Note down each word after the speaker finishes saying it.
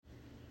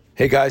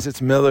Hey guys,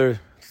 it's Miller.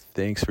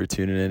 Thanks for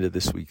tuning into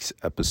this week's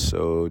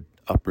episode,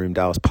 Uproom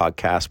Dallas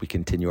Podcast. We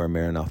continue our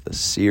Maranatha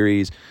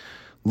series,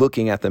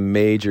 looking at the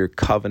major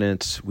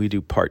covenants. We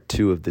do part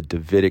 2 of the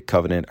Davidic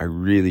Covenant. I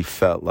really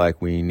felt like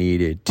we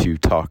needed to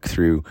talk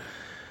through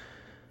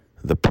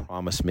the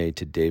promise made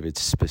to David,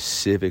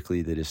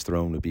 specifically that his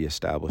throne would be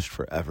established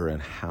forever,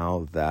 and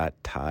how that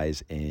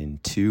ties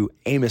into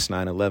Amos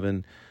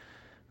 9:11,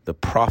 the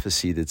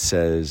prophecy that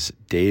says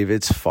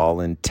David's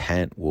fallen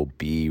tent will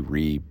be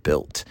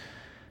rebuilt.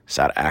 It's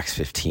out of Acts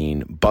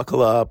 15.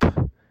 Buckle up,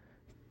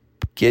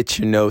 get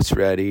your notes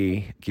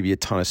ready, give you a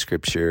ton of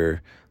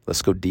scripture.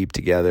 Let's go deep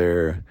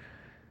together,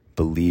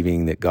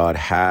 believing that God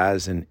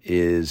has and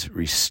is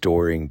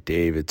restoring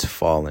David's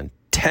fallen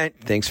tent.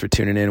 Thanks for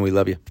tuning in. We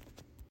love you.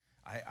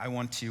 I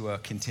want to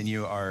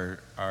continue our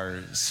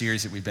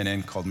series that we've been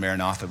in called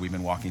Maranatha. We've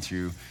been walking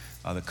through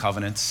the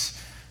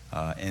covenants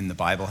in the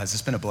Bible. Has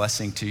this been a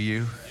blessing to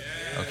you?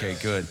 Yes. Okay,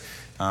 good.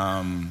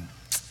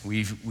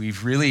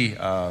 We've really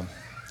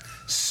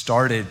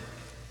started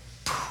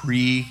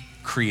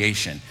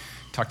pre-creation.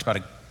 Talked about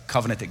a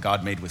covenant that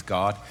God made with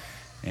God,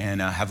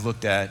 and have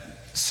looked at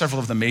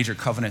several of the major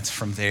covenants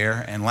from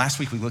there. And last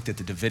week we looked at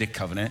the Davidic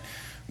Covenant,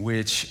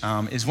 which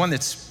is one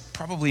that's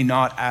probably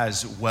not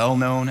as well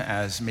known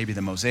as maybe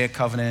the Mosaic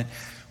Covenant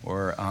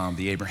or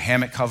the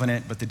Abrahamic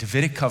Covenant, but the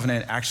Davidic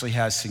Covenant actually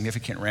has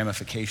significant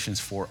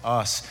ramifications for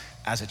us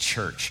as a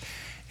church.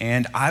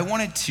 And I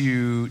wanted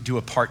to do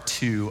a part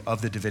 2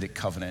 of the Davidic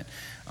Covenant,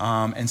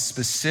 and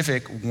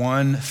specific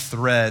one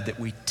thread that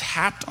we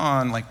tapped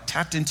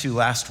into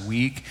last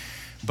week,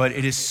 but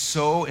it is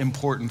so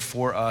important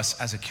for us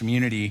as a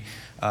community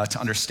to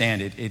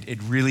understand it.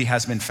 It really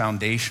has been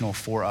foundational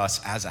for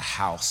us as a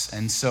house.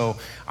 And so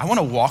I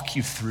want to walk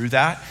you through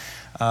that.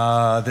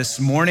 This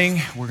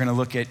morning, we're going to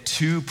look at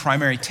 2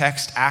 primary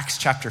texts, Acts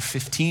chapter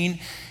 15,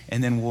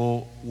 and then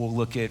we'll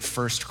look at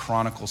 1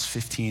 Chronicles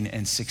 15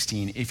 and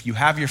 16. If you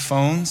have your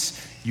phones,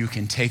 you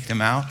can take them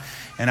out.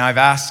 And I've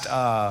asked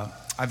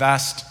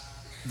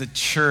the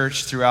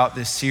church throughout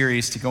this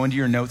series to go into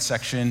your notes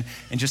section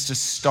and just to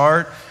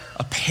start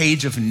a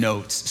page of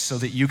notes so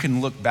that you can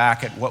look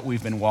back at what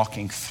we've been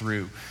walking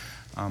through.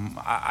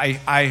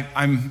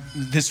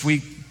 This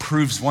week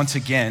proves once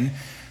again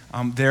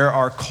there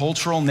are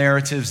cultural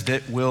narratives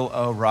that will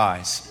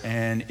arise.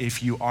 And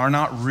if you are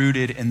not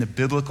rooted in the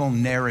biblical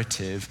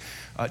narrative,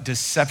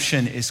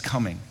 deception is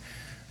coming.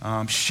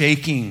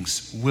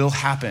 Shakings will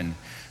happen.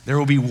 There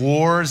will be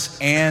wars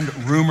and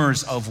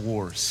rumors of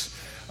wars.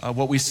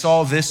 What we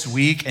saw this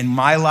week in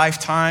my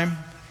lifetime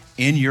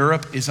in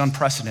Europe is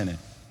unprecedented.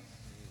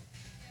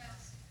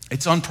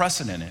 It's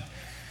unprecedented.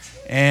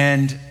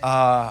 And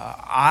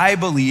I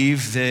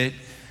believe that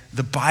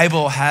the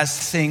Bible has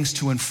things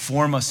to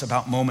inform us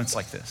about moments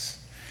like this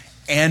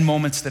and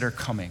moments that are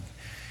coming.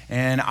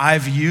 And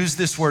I've used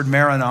this word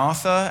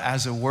Maranatha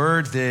as a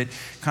word that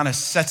kind of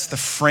sets the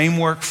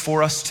framework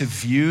for us to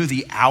view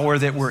the hour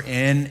that we're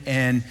in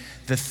and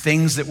the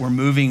things that we're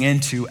moving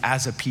into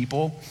as a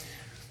people.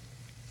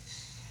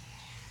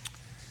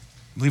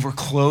 I believe we're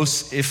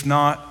close, if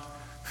not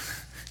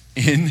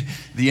in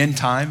the end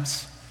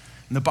times.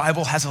 And the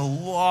Bible has a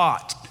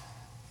lot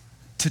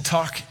to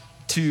talk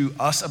to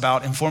us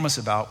about, inform us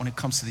about when it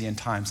comes to the end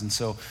times. And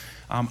so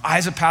I,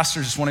 as a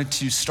pastor, just wanted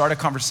to start a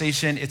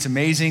conversation. It's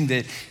amazing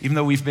that even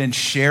though we've been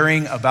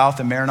sharing about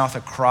the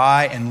Maranatha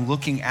cry and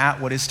looking at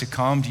what is to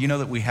come, do you know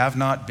that we have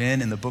not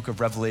been in the book of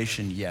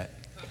Revelation yet?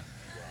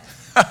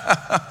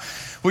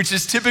 Which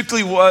is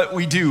typically what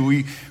we do.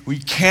 We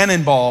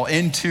cannonball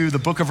into the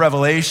book of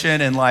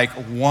Revelation, and like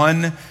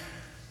 1%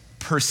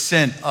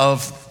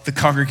 of the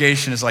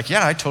congregation is like,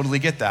 yeah, I totally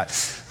get that.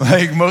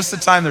 Like most of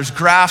the time there's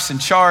graphs and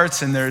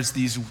charts and there's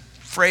these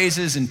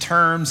phrases and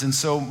terms. And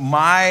so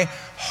my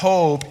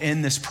hope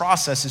in this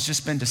process has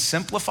just been to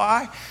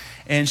simplify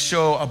and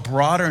show a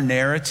broader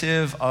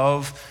narrative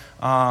of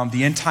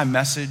the end time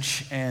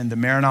message and the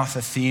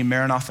Maranatha theme,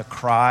 Maranatha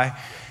cry,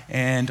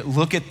 and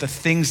look at the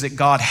things that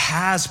God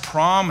has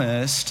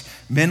promised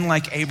men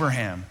like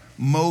Abraham,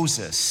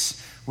 Moses.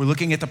 We're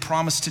looking at the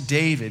promise to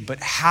David, but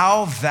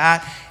how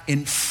that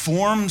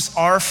informs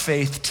our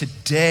faith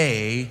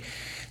today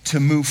to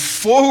move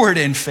forward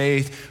in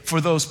faith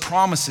for those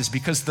promises,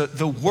 because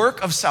the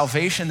work of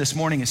salvation this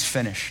morning is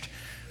finished.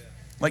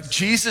 Like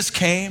Jesus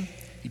came,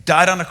 he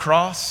died on a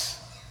cross,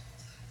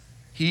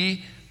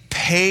 he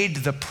paid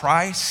the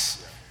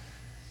price,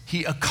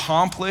 he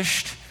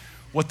accomplished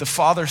what the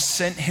Father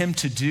sent him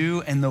to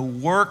do, and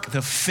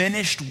the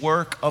finished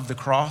work of the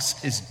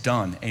cross is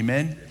done.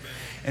 Amen?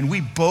 And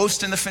we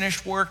boast in the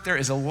finished work. There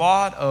is a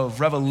lot of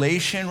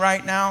revelation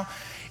right now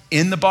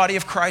in the body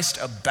of Christ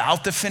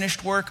about the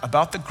finished work,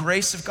 about the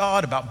grace of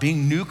God, about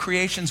being new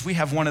creations. We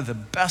have one of the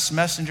best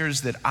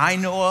messengers that I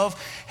know of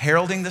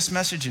heralding this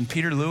message in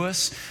Peter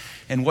Lewis,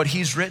 and what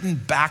he's written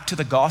back to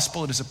the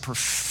gospel. It is a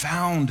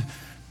profound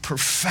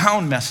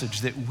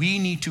message that we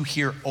need to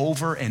hear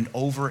over and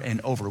over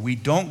and over. We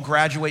don't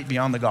graduate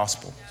beyond the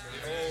gospel.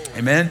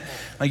 Amen?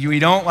 Like we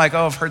don't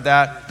I've heard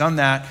that, done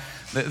that.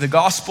 The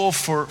gospel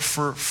for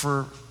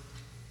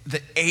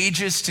the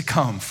ages to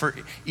come, for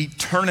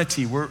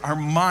eternity, where our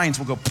minds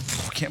will go,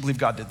 can't believe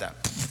God did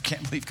that.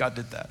 Can't believe God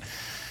did that.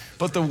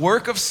 But the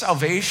work of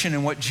salvation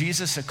and what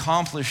Jesus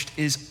accomplished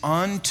is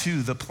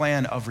unto the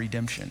plan of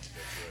redemption.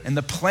 And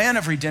the plan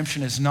of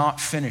redemption is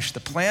not finished. The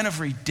plan of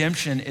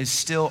redemption is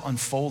still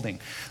unfolding.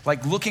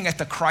 Like looking at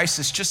the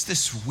crisis just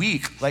this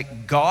week,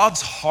 like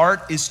God's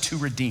heart is to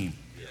redeem.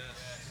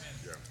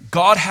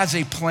 God has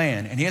a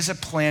plan, and he has a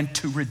plan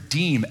to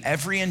redeem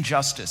every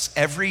injustice,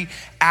 every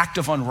act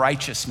of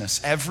unrighteousness,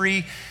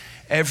 every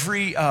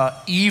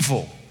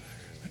evil.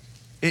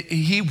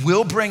 He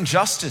will bring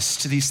justice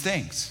to these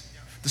things.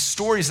 The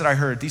stories that I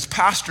heard, these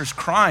pastors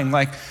crying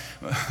like,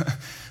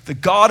 the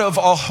God of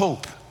all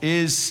hope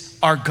is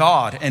our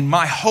God, and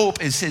my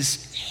hope is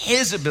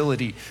his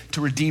ability to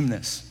redeem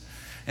this.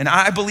 And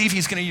I believe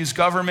he's going to use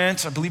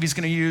governments. I believe he's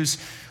going to use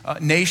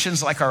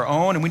nations like our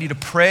own. And we need to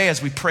pray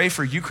as we pray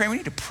for Ukraine. We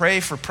need to pray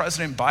for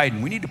President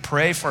Biden. We need to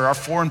pray for our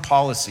foreign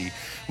policy.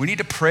 We need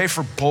to pray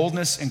for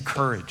boldness and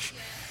courage.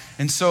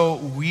 And so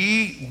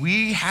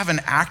we have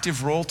an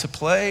active role to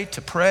play,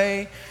 to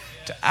pray,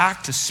 to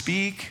act, to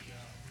speak.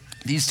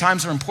 These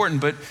times are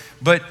important,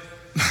 but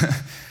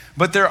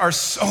there are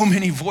so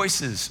many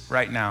voices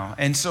right now.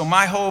 And so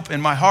my hope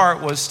and my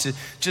heart was to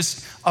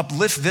just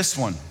uplift this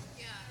one.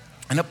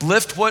 And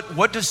uplift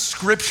what does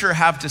Scripture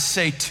have to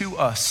say to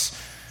us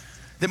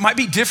that might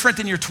be different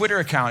than your Twitter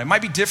account. It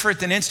might be different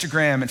than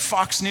Instagram and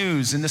Fox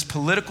News and this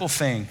political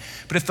thing.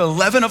 But if the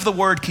leaven of the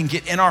word can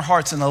get in our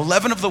hearts, and the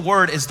leaven of the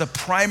word is the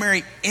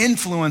primary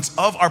influence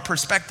of our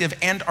perspective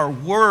and our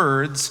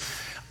words,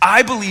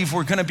 I believe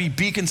we're gonna be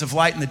beacons of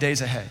light in the days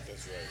ahead.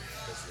 That's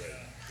right.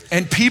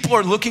 And people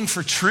are looking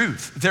for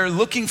truth. They're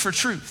looking for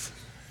truth.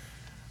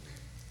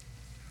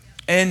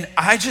 And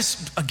I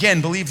just,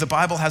 again, believe the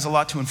Bible has a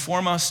lot to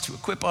inform us, to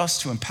equip us,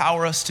 to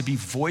empower us, to be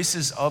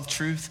voices of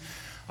truth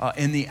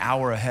in the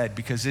hour ahead,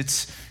 because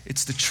it's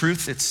the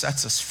truth that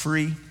sets us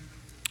free.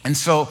 And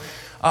so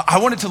I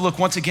wanted to look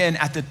once again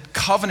at the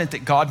covenant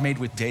that God made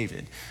with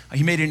David.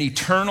 He made an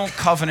eternal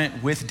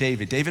covenant with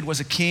David. David was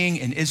a king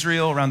in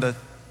Israel around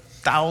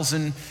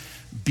 1000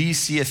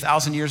 BC,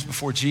 1,000 years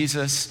before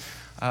Jesus.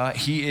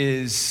 He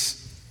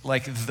is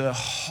like the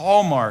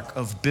hallmark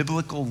of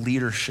biblical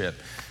leadership.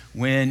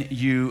 When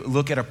you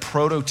look at a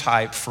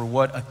prototype for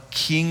what a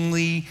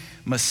kingly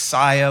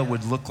Messiah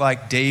would look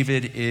like,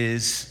 David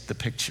is the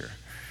picture.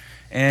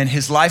 And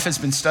his life has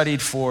been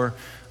studied for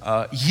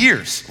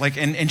years,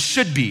 and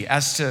should be,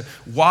 as to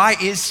why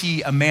is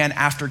he a man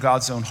after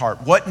God's own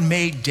heart? What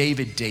made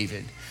David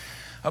David?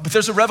 But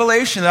there's a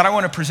revelation that I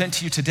want to present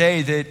to you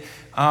today that,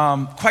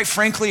 quite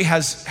frankly,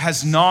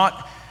 has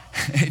not,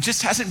 it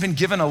just hasn't been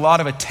given a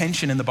lot of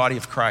attention in the body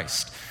of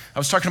Christ. I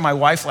was talking to my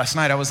wife last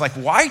night. I was like,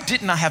 why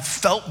didn't I have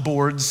felt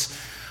boards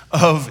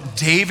of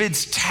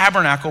David's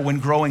tabernacle when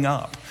growing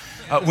up?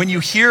 When you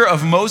hear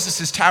of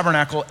Moses'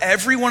 tabernacle,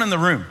 everyone in the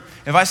room,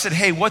 if I said,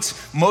 hey,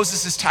 what's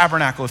Moses'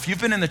 tabernacle? If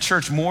you've been in the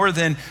church more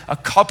than a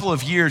couple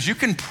of years, you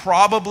can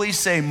probably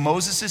say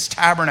Moses'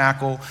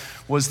 tabernacle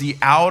was the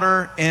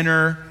outer,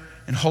 inner,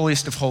 and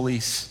holiest of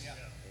holies.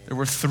 There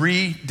were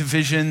 3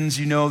 divisions.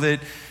 You know that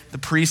the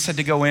priests had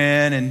to go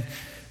in, and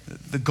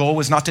the goal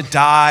was not to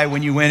die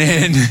when you went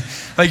in.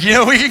 We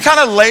can kind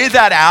of lay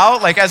that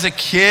out. Like as a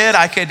kid,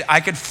 I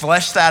could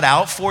flesh that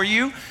out for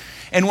you.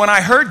 And when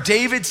I heard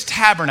David's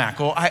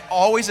tabernacle, I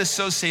always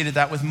associated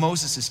that with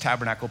Moses'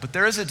 tabernacle. But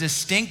there is a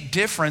distinct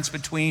difference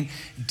between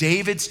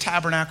David's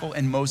tabernacle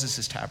and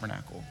Moses'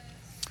 tabernacle.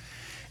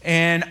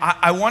 And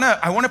I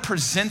want to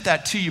present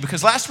that to you,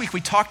 because last week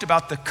we talked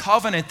about the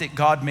covenant that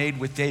God made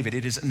with David.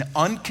 It is an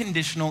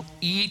unconditional,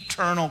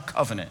 eternal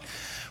covenant.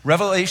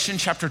 Revelation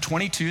chapter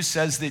 22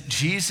 says that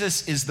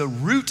Jesus is the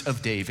root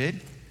of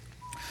David.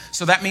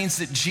 So that means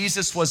that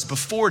Jesus was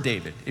before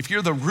David. If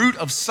you're the root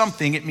of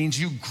something, it means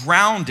you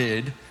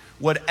grounded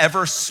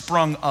whatever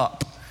sprung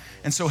up.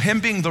 And so him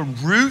being the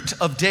root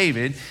of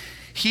David,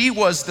 he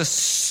was the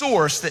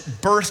source that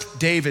birthed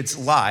David's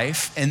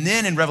life. And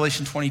then in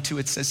Revelation 22,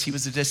 it says he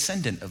was a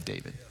descendant of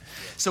David.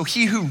 So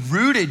he who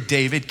rooted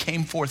David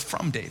came forth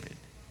from David.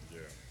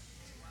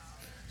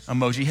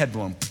 Emoji head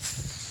blown.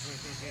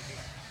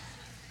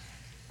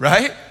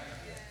 Right?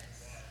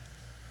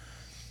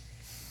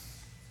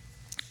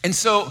 And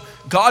so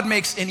God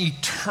makes an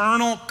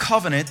eternal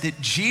covenant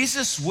that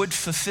Jesus would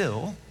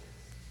fulfill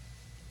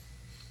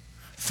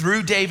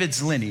through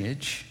David's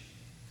lineage.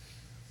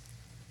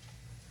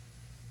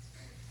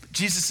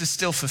 Jesus is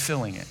still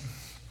fulfilling it.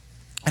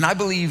 And I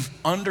believe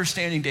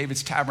understanding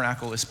David's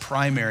tabernacle is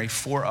primary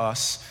for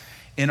us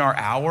in our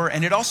hour,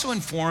 and it also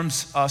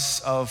informs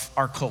us of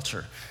our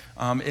culture.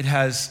 It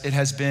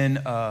has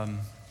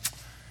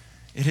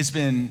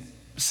been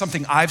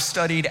something I've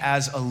studied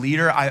as a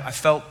leader. I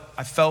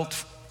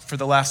felt for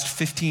the last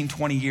 15,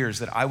 20 years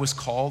that I was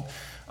called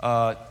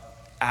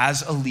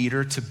as a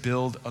leader to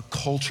build a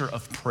culture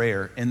of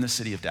prayer in the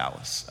city of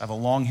Dallas. I have a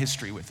long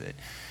history with it.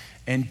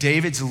 And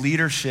David's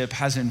leadership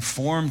has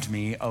informed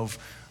me of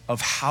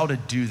how to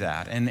do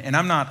that. And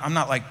I'm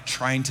not like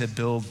trying to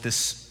build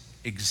this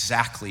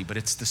exactly, but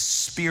it's the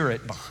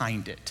spirit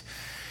behind it.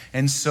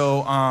 And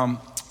so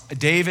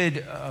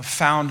David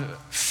found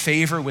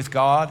favor with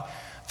God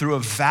through a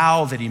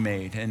vow that he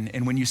made.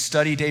 And when you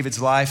study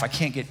David's life, I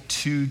can't get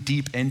too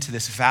deep into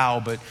this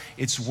vow, but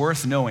it's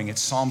worth knowing.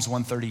 It's Psalms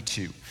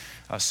 132.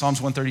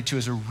 Psalms 132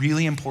 is a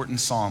really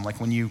important psalm.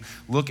 Like when you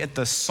look at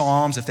the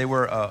Psalms, if they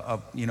were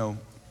a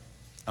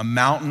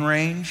mountain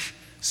range,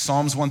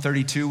 Psalms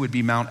 132 would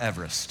be Mount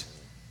Everest.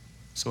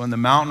 So in the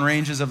mountain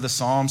ranges of the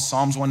Psalms,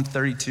 Psalms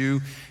 132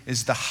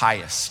 is the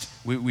highest.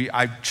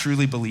 I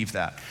truly believe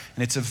that.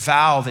 And it's a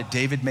vow that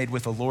David made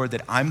with the Lord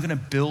that I'm going to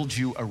build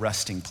you a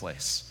resting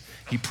place.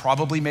 He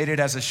probably made it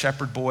as a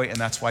shepherd boy, and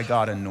that's why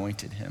God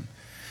anointed him.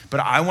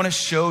 But I want to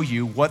show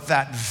you what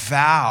that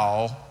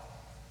vow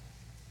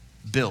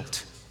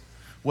built.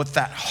 What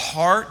that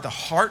the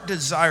heart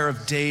desire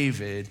of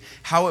David,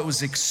 how it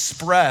was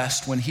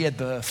expressed when he had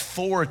the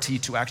authority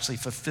to actually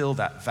fulfill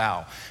that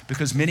vow.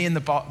 Because many in the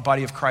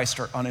body of Christ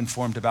are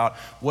uninformed about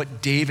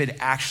what David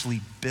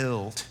actually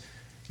built,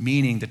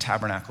 meaning the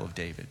Tabernacle of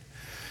David.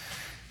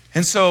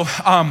 And so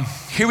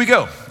here we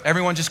go.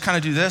 Everyone just kind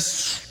of do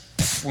this.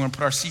 We're going to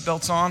put our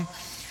seatbelts on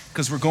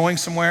because we're going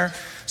somewhere.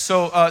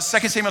 So 2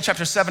 Samuel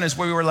chapter 7 is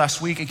where we were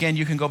last week. Again,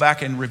 you can go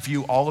back and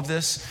review all of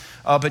this.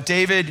 But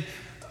David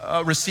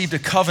received a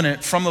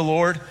covenant from the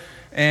Lord,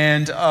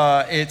 and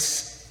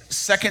it's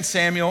 2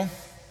 Samuel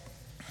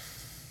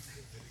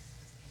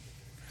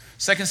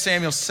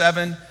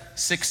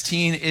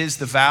 7:16 is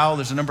the vow.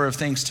 There's a number of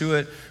things to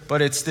it,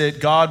 but it's that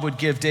God would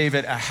give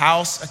David a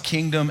house, a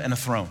kingdom, and a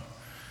throne.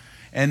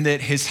 And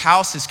that his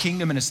house, his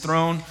kingdom, and his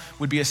throne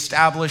would be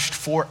established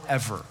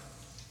forever.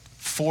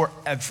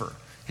 Forever.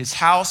 His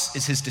house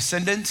is his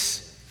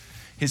descendants.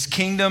 His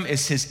kingdom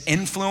is his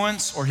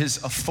influence or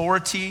his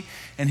authority.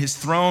 And his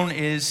throne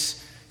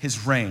is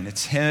his reign.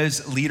 It's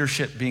his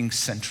leadership being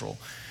central.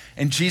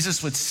 And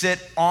Jesus would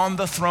sit on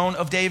the throne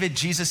of David.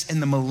 Jesus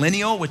in the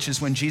millennial, which is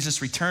when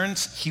Jesus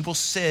returns, he will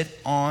sit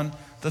on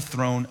the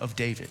throne of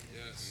David.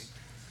 Yes.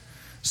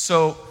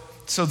 So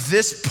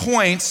this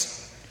points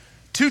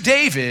to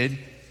David,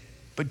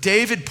 but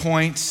David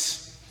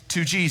points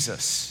to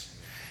Jesus.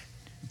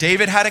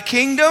 David had a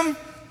kingdom.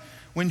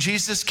 When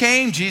Jesus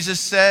came, Jesus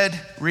said,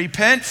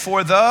 repent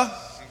for the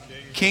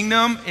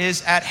kingdom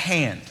is at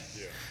hand.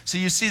 So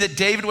you see that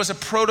David was a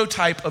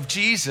prototype of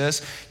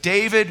Jesus.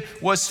 David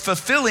was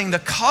fulfilling the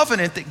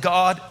covenant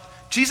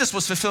Jesus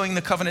was fulfilling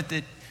the covenant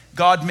that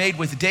God made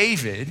with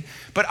David.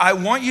 But I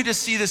want you to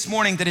see this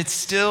morning that it's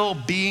still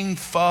being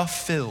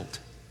fulfilled,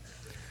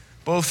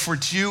 both for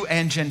Jew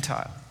and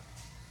Gentile.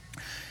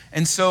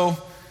 And so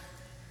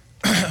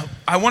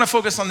I want to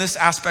focus on this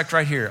aspect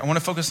right here. I want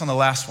to focus on the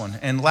last one.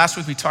 And last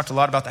week we talked a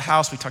lot about the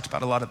house. We talked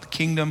about a lot of the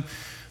kingdom.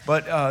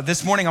 But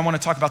this morning I want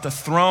to talk about the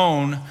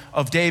throne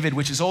of David,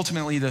 which is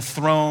ultimately the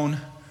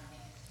throne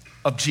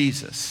of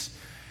Jesus.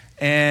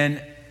 And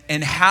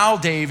how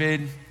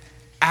David,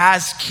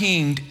 as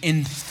king,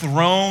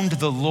 enthroned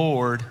the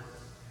Lord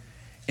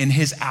in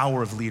his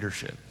hour of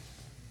leadership.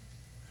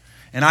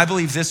 And I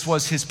believe this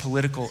was his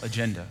political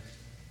agenda.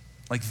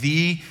 Like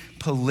the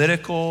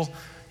political,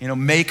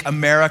 make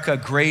America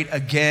great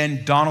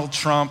again, Donald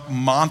Trump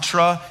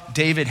mantra.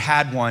 David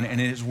had one,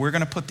 and it is, we're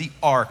going to put the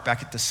ark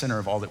back at the center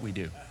of all that we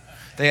do.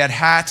 They had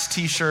hats,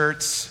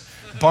 t-shirts,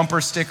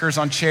 bumper stickers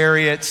on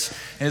chariots,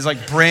 and it's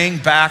like, bring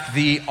back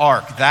the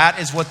ark. That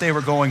is what they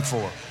were going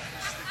for.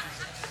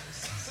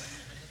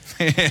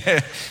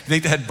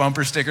 Think they had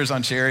bumper stickers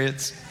on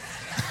chariots?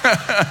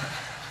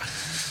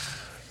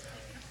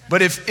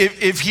 But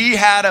if he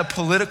had a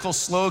political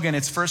slogan,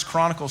 it's 1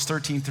 Chronicles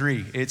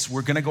 13:3. It's,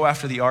 we're going to go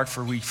after the ark,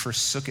 for we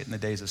forsook it in the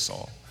days of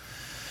Saul.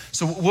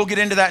 So we'll get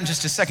into that in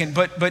just a second.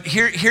 But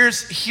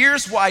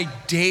here's why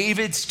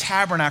David's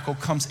tabernacle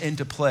comes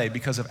into play,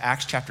 because of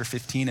Acts chapter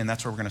 15, and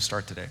that's where we're going to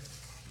start today.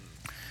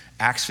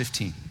 Acts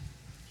 15.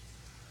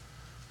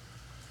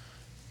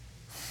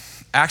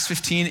 Acts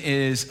 15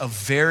 is a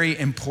very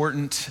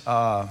important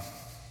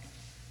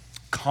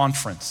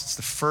conference. It's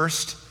the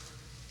first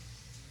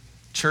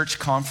church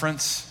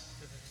conference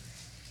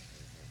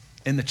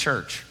in the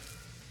church.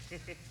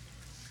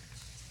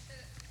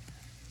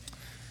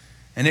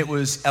 And it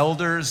was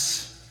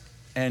elders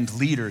and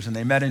leaders, and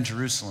they met in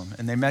Jerusalem,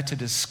 and they met to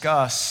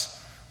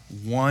discuss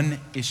one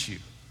issue.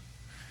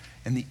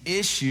 And the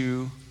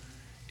issue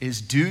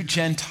is, do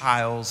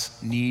Gentiles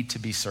need to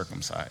be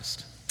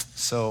circumcised?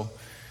 So,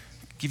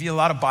 give you a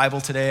lot of Bible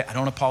today. I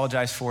don't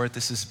apologize for it.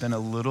 This has been a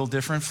little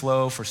different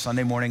flow for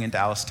Sunday morning in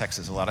Dallas,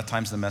 Texas. A lot of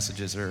times the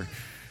messages are,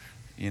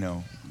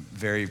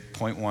 very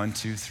point 1,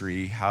 2,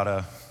 3, how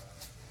to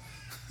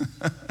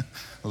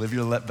live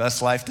your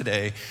best life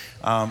today.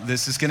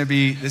 It's going to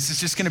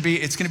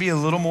be a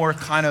little more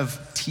kind of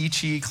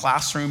teachy,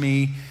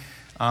 classroomy.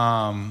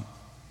 I'm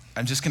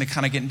just going to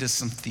kind of get into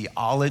some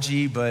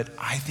theology, but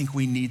I think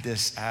we need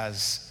this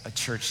as a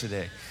church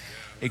today.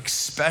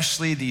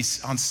 Especially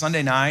on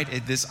Sunday night.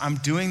 I'm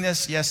doing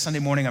this, yes, Sunday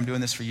morning I'm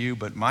doing this for you,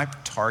 but my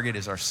target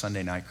is our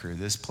Sunday night crew.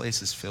 This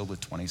place is filled with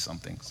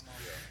 20-somethings.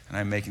 And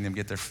I'm making them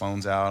get their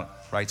phones out,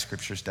 write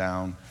scriptures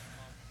down,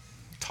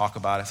 talk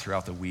about it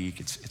throughout the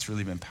week. It's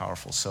really been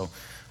powerful. So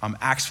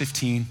Acts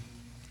 15,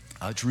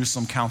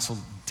 Jerusalem Council.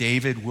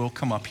 David will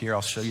come up here.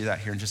 I'll show you that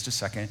here in just a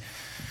second.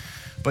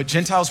 But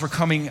Gentiles were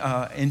coming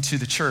into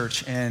the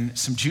church, and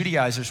some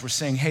Judaizers were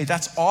saying, hey,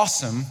 that's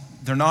awesome.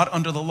 They're not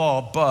under the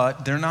law,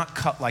 but they're not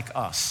cut like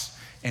us,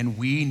 and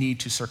we need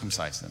to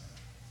circumcise them.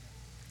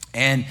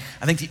 And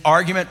I think the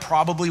argument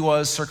probably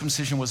was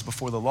circumcision was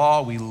before the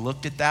law. We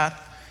looked at that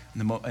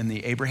in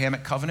the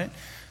Abrahamic covenant.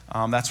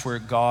 That's where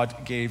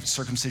God gave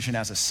circumcision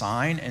as a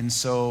sign. And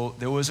so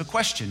there was a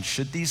question,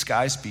 should these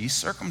guys be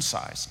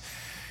circumcised?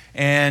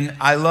 And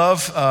I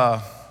love,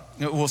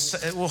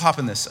 we'll hop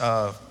in this,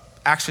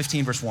 Acts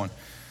 15, verse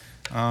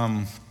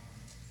 1.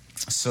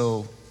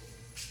 So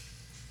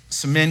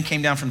some men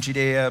came down from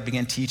Judea,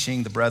 began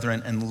teaching the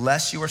brethren,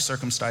 unless you are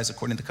circumcised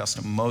according to the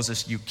custom of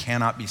Moses, you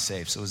cannot be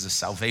saved. So it was a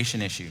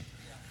salvation issue.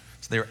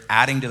 So they were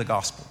adding to the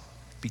gospel.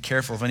 Be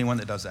careful of anyone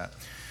that does that.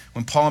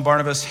 When Paul and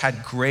Barnabas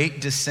had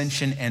great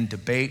dissension and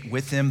debate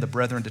with them, the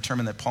brethren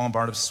determined that Paul and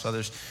Barnabas and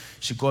others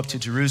should go up to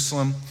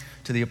Jerusalem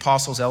to the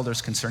apostles'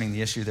 elders concerning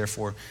the issue.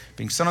 Therefore,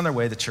 being sent on their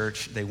way, the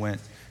church, they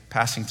went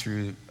passing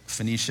through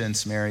Phoenicia and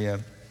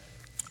Samaria,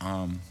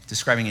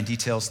 describing in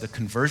details the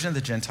conversion of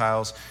the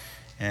Gentiles,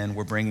 and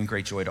were bringing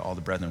great joy to all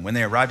the brethren. When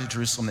they arrived at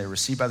Jerusalem, they were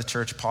received by the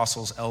church,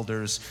 apostles,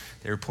 elders.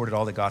 They reported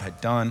all that God had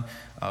done.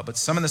 But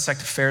some in the sect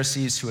of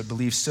Pharisees who had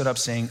believed stood up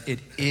saying, it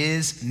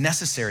is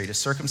necessary to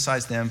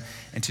circumcise them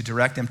and to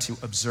direct them to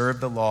observe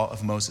the law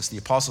of Moses. The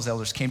apostles,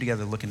 elders came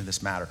together to look into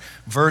this matter.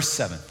 Verse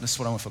 7, this is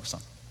what I want to focus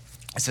on.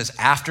 It says,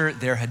 after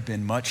there had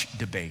been much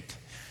debate.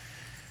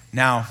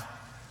 Now,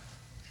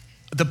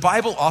 the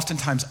Bible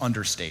oftentimes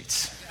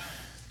understates.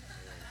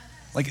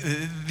 Like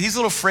these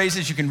little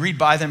phrases, you can read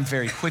by them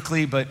very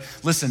quickly, but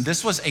listen,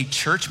 this was a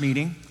church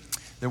meeting.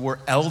 There were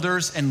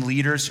elders and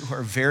leaders who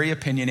are very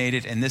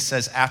opinionated, and this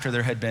says after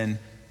there had been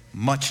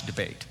much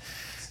debate.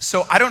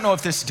 So I don't know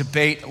if this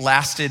debate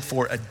lasted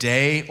for a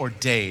day or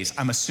days.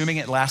 I'm assuming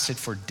it lasted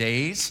for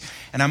days,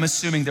 and I'm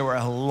assuming there were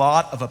a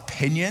lot of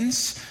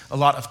opinions, a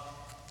lot of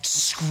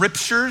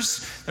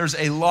scriptures. There's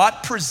a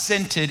lot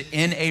presented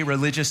in a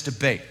religious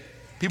debate.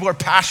 People are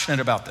passionate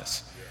about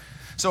this.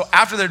 So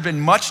after there'd been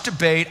much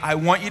debate, I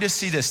want you to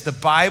see this. The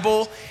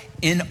Bible,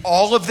 in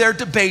all of their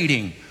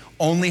debating,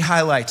 only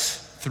highlights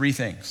 3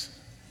 things.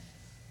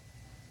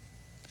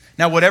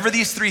 Now, whatever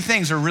these 3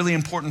 things are really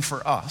important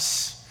for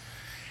us.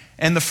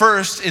 And the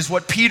first is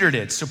what Peter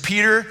did. So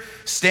Peter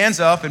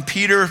stands up, and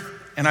Peter,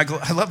 and I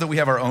love that we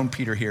have our own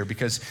Peter here,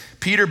 because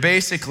Peter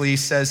basically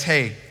says,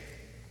 hey,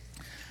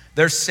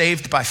 they're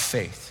saved by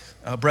faith.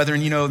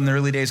 Brethren, you know, in the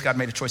early days, God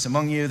made a choice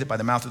among you that by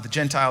the mouth of the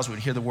Gentiles we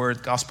would hear the word,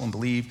 the gospel, and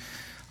believe.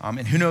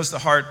 And who knows the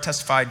heart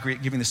testified,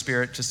 giving the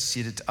Spirit just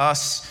seated to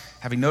us,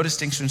 having no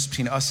distinctions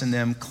between us and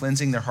them,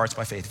 cleansing their hearts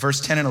by faith.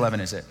 Verse 10 and 11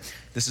 is it.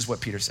 This is what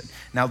Peter said.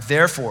 Now,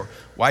 therefore,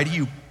 why do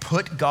you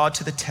put God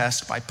to the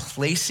test by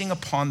placing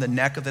upon the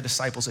neck of the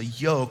disciples a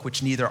yoke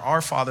which neither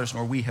our fathers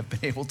nor we have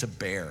been able to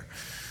bear?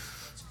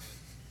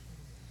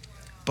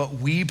 But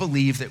we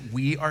believe that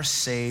we are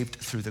saved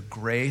through the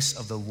grace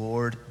of the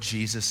Lord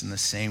Jesus in the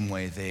same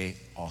way they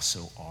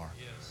also are.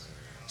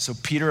 So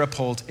Peter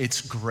upholds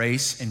it's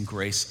grace and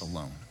grace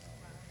alone,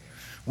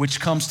 which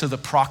comes to the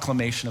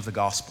proclamation of the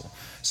gospel.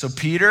 So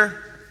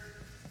Peter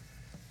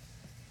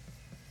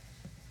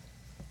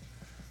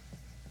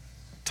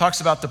talks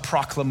about the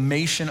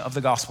proclamation of the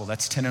gospel.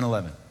 That's 10 and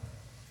 11.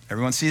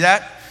 Everyone see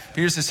that?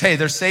 Peter says, hey,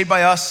 they're saved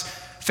by us.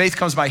 Faith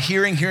comes by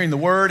hearing, hearing the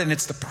word, and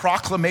it's the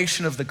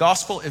proclamation of the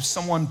gospel. If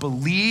someone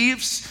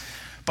believes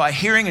by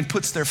hearing and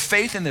puts their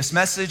faith in this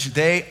message,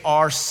 they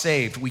are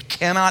saved. We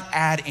cannot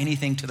add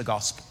anything to the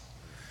gospel.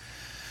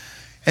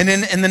 And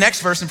then in the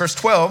next verse, in verse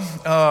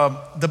 12,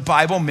 the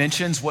Bible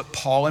mentions what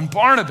Paul and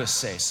Barnabas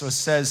say. So it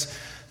says,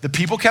 the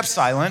people kept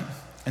silent,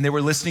 and they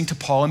were listening to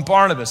Paul and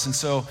Barnabas. And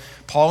so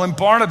Paul and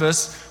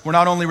Barnabas were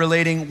not only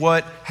relating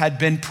what had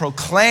been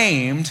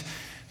proclaimed,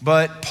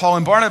 but Paul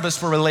and Barnabas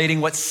were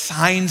relating what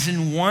signs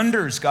and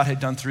wonders God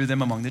had done through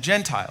them among the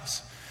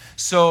Gentiles.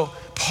 So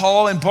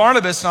Paul and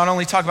Barnabas not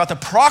only talk about the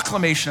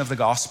proclamation of the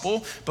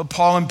gospel, but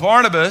Paul and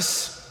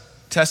Barnabas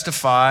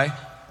testify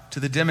to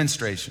the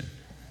demonstration.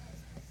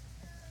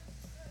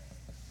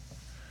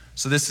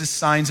 So this is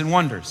signs and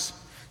wonders.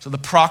 So the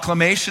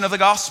proclamation of the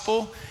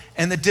gospel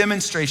and the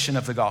demonstration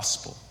of the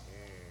gospel.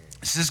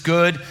 This is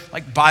good,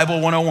 like Bible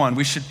 101.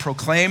 We should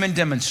proclaim and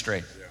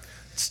demonstrate.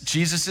 It's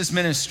Jesus'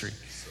 ministry.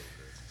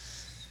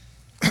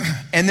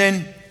 And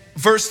then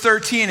verse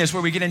 13 is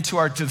where we get into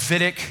our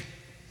Davidic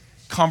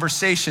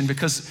conversation,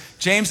 because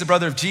James, the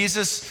brother of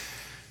Jesus,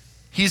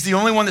 he's the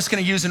only one that's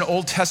going to use an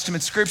Old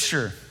Testament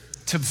scripture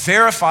to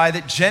verify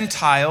that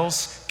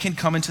Gentiles can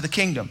come into the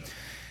kingdom.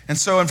 And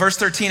so in verse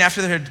 13,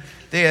 after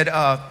they had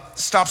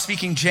stopped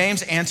speaking,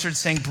 James answered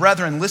saying,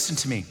 brethren, listen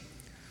to me.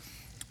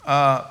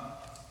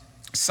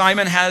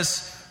 Simon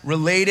has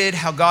related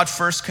how God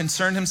first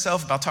concerned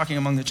himself about talking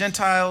among the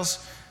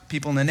Gentiles,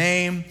 people in the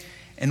name,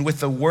 and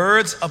with the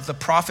words of the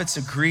prophets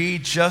agree,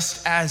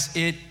 just as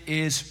it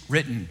is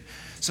written.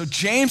 So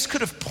James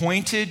could have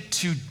pointed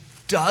to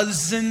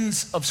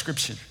dozens of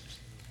scriptures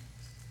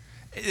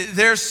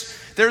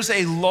There's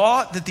a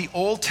law that the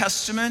Old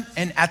Testament,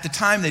 and at the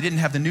time they didn't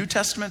have the New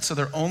Testament, so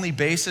their only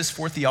basis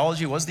for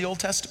theology was the Old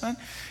Testament.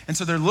 And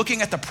so they're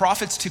looking at the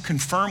prophets to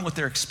confirm what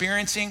they're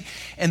experiencing.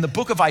 And the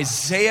book of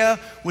Isaiah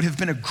would have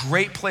been a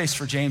great place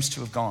for James to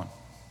have gone.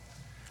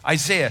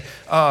 Isaiah,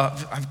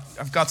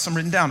 I've got some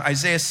written down.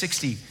 Isaiah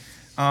 60,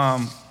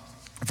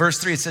 verse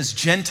 3, it says,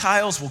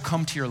 Gentiles will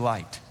come to your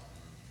light.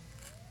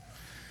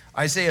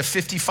 Isaiah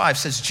 55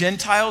 says,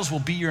 Gentiles will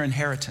be your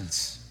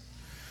inheritance.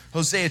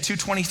 Hosea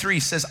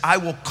 2:23 says, I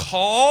will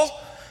call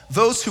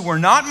those who were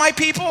not my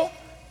people,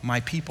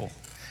 my people.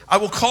 I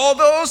will call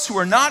those who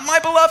are not my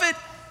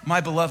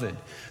beloved.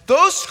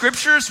 Those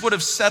scriptures would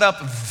have set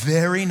up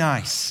very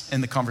nice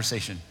in the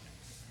conversation.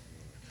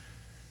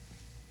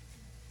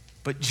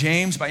 But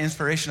James, by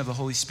inspiration of the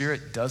Holy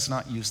Spirit, does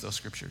not use those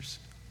scriptures.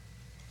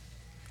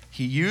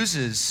 He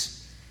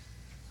uses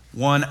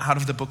one out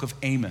of the book of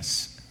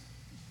Amos,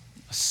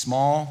 a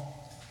small,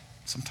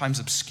 sometimes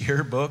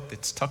obscure book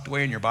that's tucked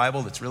away in your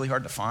Bible that's really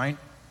hard to find.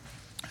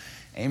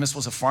 Amos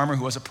was a farmer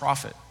who was a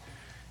prophet.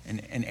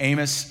 In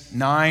Amos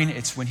 9,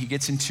 it's when he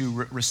gets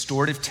into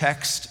restorative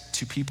text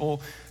to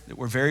people that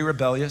were very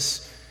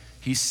rebellious.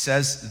 He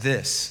says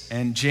this,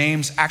 and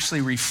James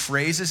actually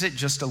rephrases it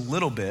just a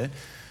little bit.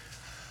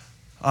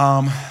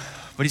 But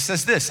he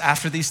says this,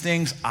 after these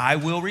things, I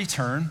will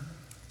return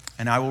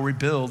and I will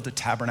rebuild the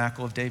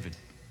tabernacle of David.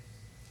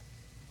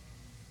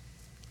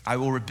 I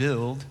will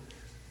rebuild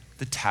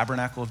the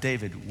tabernacle of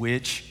David,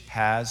 which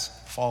has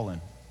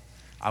fallen.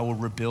 I will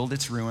rebuild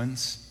its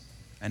ruins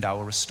and I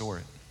will restore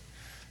it.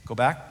 Go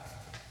back.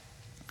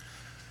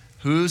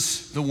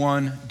 Who's the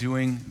one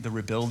doing the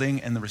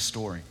rebuilding and the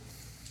restoring?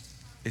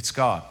 It's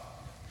God.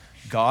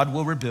 God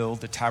will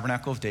rebuild the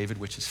tabernacle of David,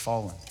 which has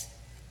fallen.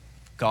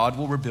 God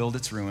will rebuild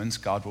its ruins.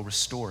 God will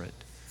restore it.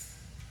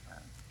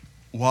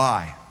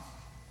 Why?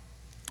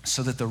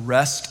 So that the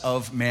rest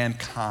of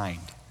mankind,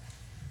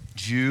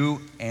 Jew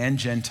and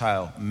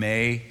Gentile,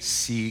 may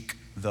seek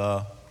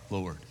the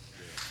Lord.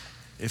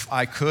 If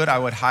I could, I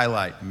would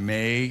highlight,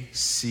 may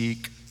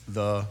seek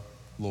the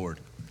Lord.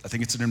 I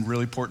think it's a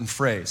really important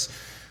phrase.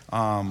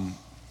 And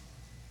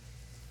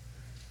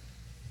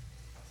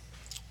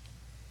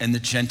the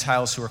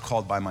Gentiles who are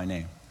called by my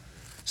name.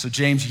 So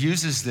James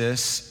uses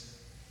this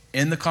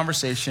in the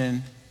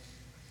conversation,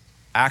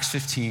 Acts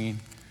 15,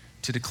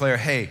 to declare,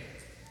 hey,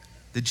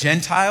 the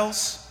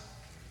Gentiles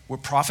were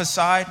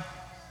prophesied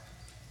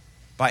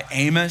by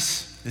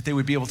Amos that they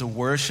would be able to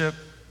worship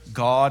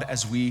God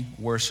as we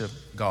worship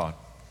God.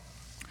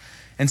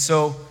 And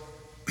so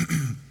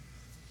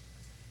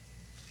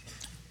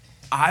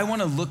I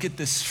want to look at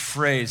this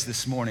phrase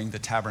this morning, the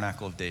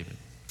tabernacle of David.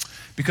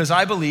 Because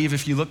I believe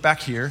if you look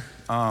back here,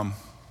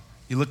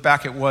 you look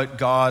back at what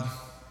God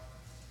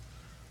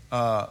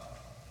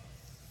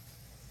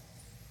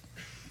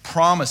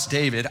promised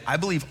David, I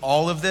believe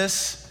all of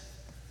this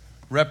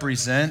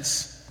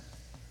represents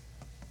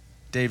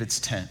David's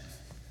tent.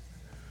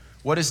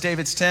 What is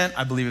David's tent?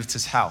 I believe it's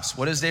his house.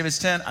 What is David's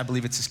tent? I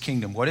believe it's his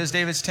kingdom. What is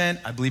David's tent?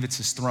 I believe it's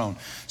his throne.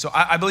 So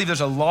I believe there's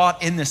a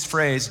lot in this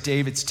phrase,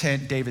 David's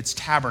tent, David's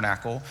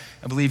tabernacle.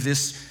 I believe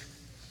this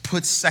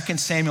puts 2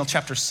 Samuel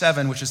chapter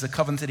 7, which is the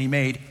covenant that he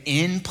made,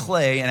 in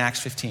play in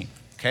Acts 15,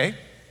 okay?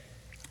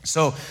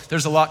 So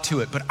there's a lot to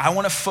it, but I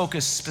want to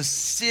focus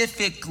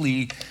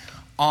specifically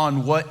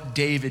on what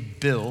David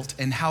built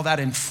and how that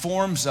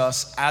informs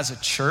us as a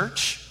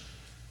church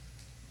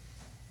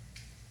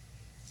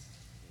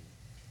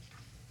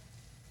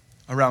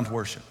around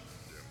worship.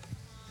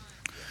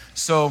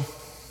 So,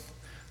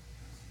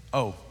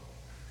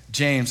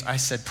 James, I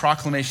said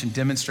proclamation,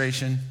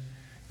 demonstration.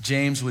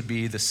 James would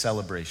be the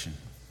celebration.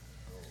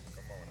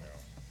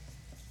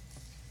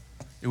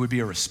 It would be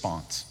a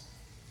response.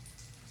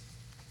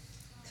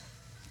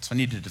 So I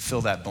needed to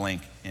fill that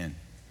blank in.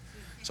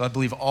 So I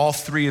believe all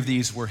three of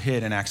these were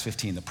hid in Acts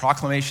 15. The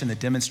proclamation, the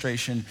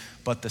demonstration,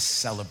 but the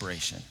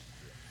celebration.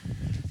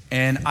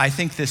 And I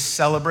think this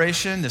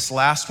celebration, this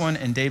last one,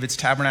 and David's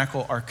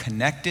tabernacle are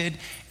connected,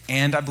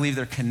 and I believe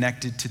they're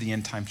connected to the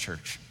end time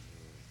church.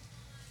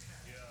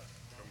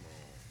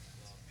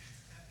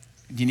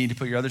 Do you need to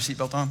put your other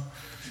seatbelt on?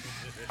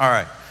 All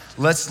right.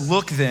 Let's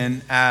look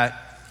then at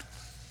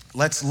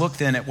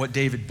what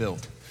David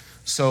built.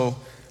 So,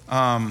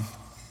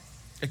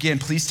 again,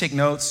 please take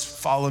notes,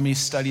 follow me,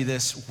 study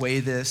this, weigh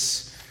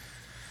this.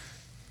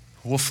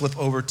 We'll flip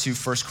over to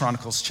 1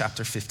 Chronicles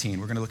chapter 15.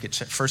 We're going to look at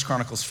 1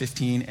 Chronicles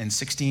 15 and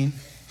 16.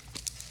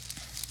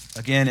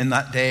 Again, in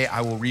that day,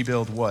 I will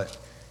rebuild what?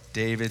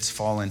 David's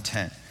fallen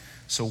tent.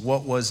 So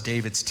what was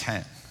David's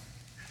tent?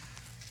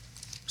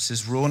 It was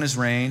his rule and his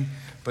reign,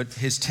 but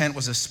his tent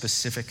was a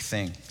specific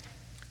thing.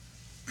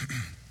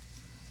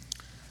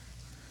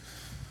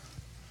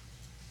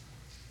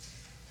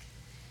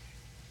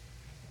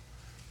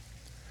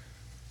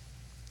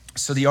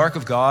 So the ark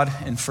of God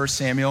in 1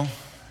 Samuel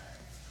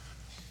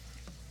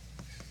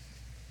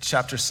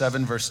chapter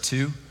 7, verse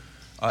 2,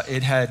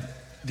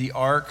 the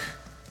ark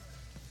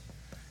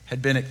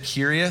had been at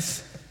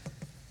Kiriath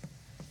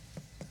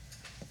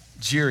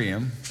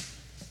Jearim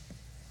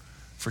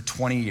for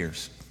 20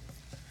 years.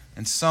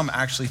 And some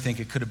actually think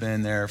it could have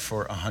been there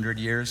for 100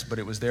 years, but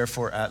it was there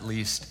for at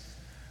least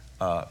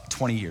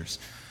 20 years.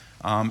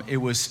 It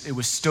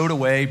was stowed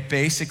away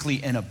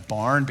basically in a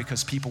barn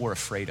because people were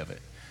afraid of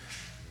it.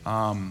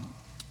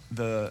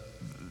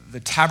 The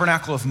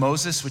Tabernacle of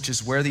Moses, which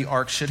is where the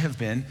ark should have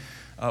been,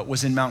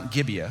 was in Mount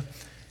Gibeah,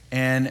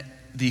 and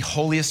the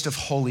holiest of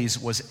holies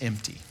was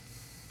empty.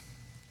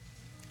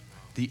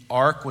 The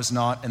ark was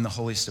not in the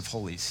holiest of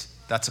holies.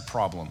 That's a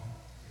problem.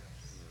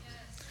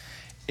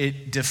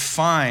 It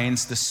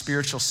defines the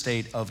spiritual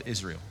state of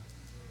Israel.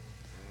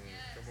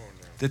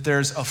 That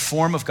there's a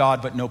form of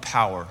God but no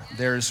power.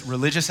 There's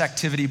religious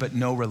activity but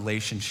no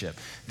relationship.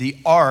 The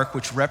ark,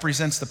 which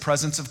represents the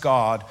presence of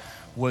God,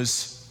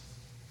 was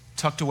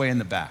tucked away in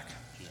the back.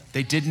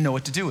 They didn't know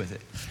what to do with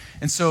it.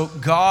 And so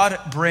God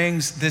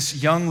brings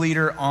this young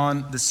leader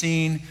on the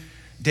scene.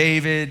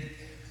 David,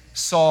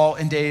 Saul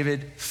and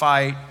David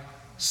fight.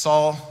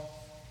 Saul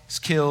is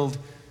killed.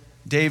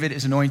 David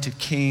is anointed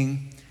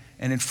king.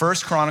 And in 1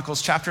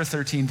 Chronicles chapter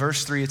 13,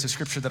 verse 3, it's a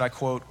scripture that I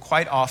quote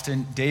quite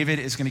often. David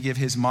is going to give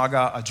his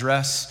Maga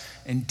address.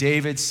 And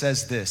David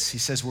says this. He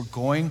says, we're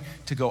going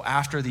to go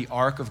after the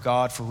ark of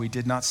God, for we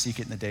did not seek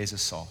it in the days of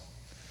Saul.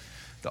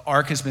 The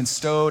ark has been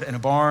stowed in a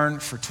barn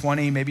for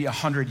 20, maybe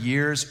 100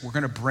 years. We're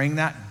going to bring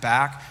that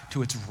back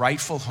to its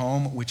rightful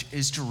home, which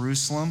is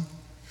Jerusalem.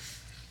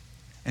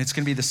 And it's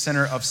going to be the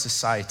center of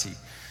society.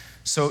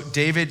 So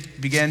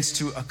David begins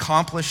to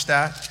accomplish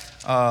that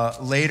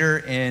later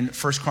in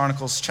 1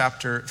 Chronicles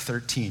chapter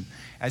 13.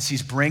 As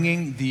he's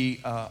bringing the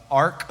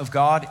ark of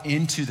God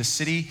into the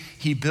city,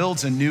 he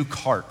builds a new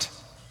cart.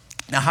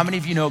 Now, how many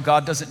of you know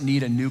God doesn't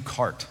need a new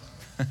cart?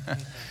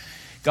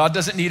 God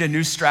doesn't need a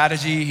new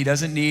strategy.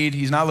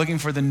 He's not looking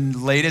for the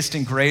latest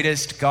and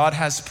greatest. God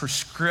has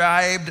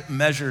prescribed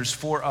measures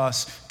for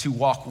us to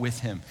walk with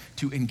him,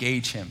 to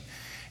engage him.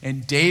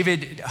 And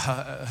David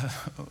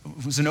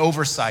was an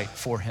oversight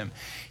for him.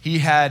 He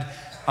had,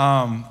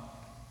 I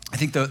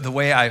think the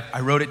way I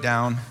wrote it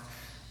down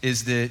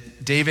is that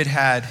David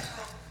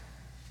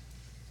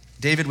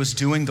was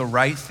doing the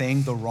right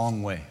thing the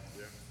wrong way.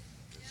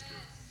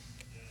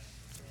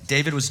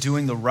 David was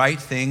doing the right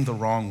thing the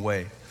wrong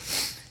way.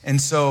 And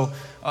so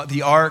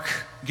the ark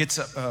gets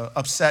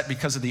upset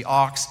because of the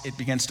ox. It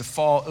begins to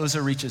fall.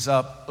 Uzzah reaches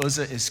up.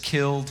 Uzzah is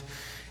killed.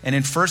 And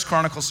in 1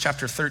 Chronicles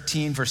chapter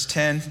 13, verse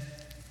 10,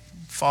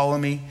 follow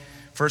me.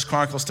 1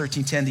 Chronicles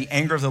 13:10, the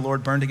anger of the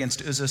Lord burned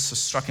against Uzzah, so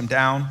struck him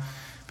down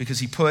because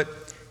he put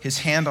his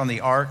hand on the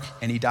ark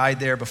and he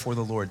died there before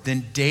the Lord.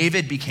 Then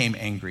David became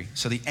angry.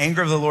 So the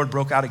anger of the Lord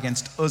broke out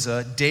against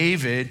Uzzah.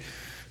 David,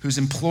 who's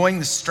employing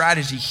the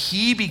strategy,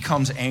 he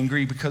becomes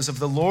angry because of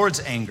the Lord's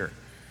anger.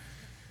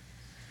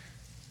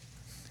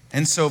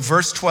 And so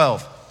verse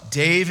 12,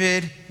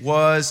 David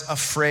was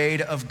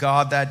afraid of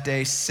God that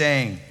day,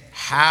 saying,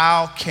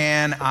 how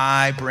can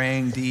I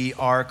bring the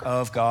ark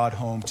of God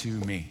home to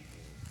me?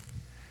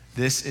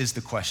 This is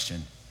the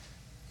question.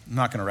 I'm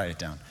not going to write it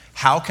down.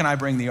 How can I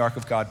bring the ark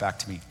of God back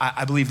to me?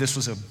 I believe this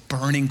was a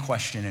burning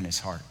question in his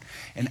heart.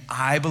 And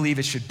I believe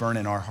it should burn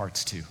in our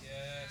hearts too.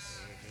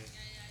 Yes.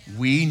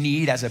 We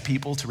need as a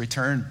people to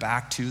return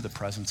back to the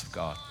presence of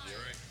God.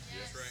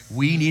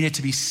 We need it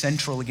to be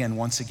central again,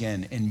 once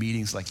again, in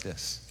meetings like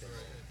this.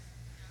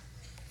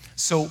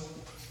 So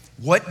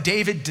what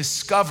David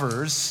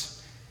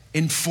discovers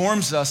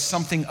informs us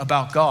something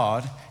about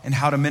God and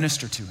how to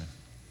minister to him.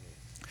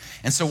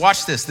 And so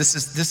watch this.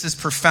 This is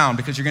profound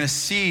because you're going to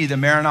see the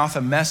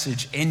Maranatha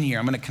message in here.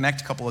 I'm going to connect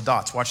a couple of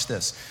dots. Watch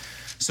this.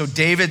 So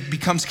David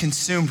becomes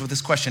consumed with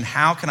this question,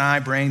 how can I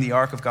bring the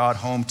ark of God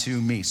home to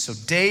me? So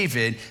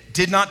David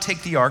did not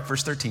take the ark,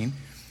 verse 13.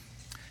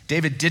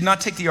 David did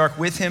not take the ark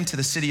with him to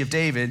the city of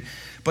David,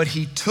 but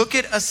he took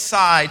it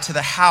aside to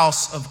the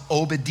house of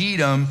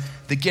Obed-Edom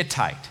the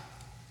Gittite.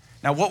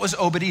 Now, what was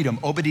Obed-Edom?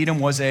 Obed-Edom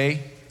was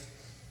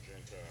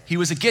he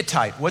was a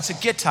Gittite. What's a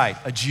Gittite?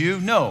 A Jew?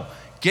 No.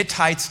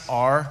 Gittites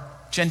are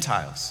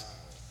Gentiles.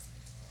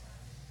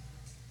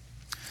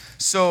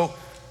 So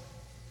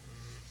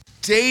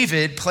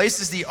David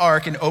places the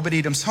ark in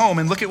Obed-Edom's home,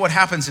 and look at what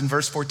happens in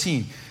verse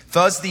 14.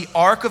 Thus the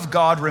ark of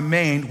God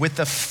remained with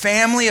the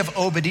family of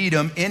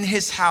Obed-Edom in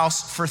his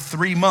house for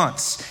 3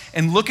 months.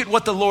 And look at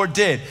what the Lord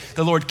did.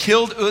 The Lord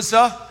killed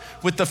Uzzah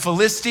with the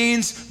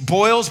Philistines.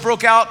 Boils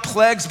broke out,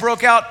 plagues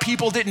broke out.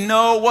 People didn't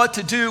know what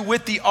to do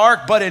with the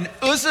ark. But in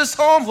Uzzah's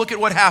home, look at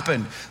what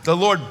happened. The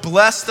Lord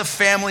blessed the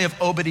family of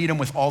Obed-Edom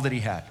with all that he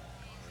had.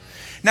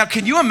 Now,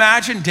 can you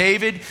imagine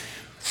David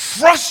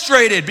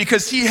frustrated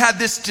because he had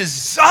this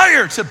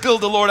desire to build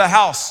the Lord a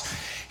house?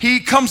 He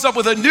comes up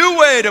with a new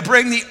way to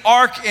bring the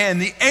ark in.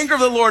 The anger of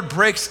the Lord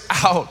breaks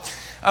out.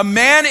 A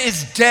man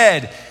is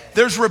dead.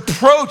 There's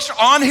reproach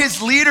on his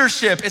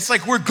leadership. It's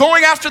like, we're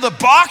going after the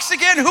box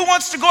again? Who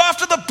wants to go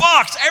after the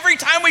box? Every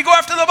time we go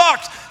after the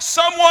box,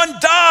 someone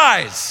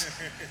dies.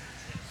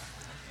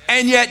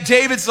 And yet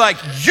David's like,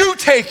 you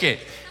take it.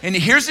 And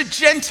here's a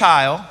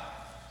Gentile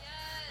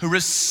who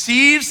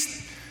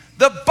receives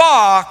the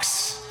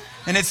box,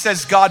 and it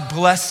says God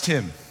blessed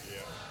him.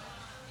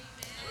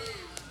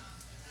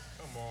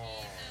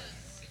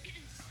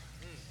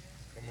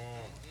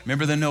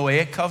 Remember the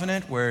Noahic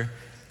covenant where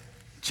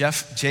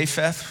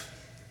Japheth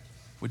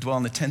would dwell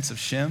in the tents of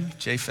Shem?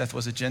 Japheth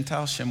was a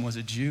Gentile, Shem was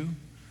a Jew.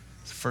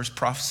 It's the first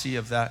prophecy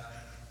of that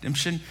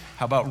redemption.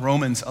 How about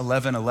Romans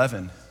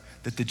 11:11?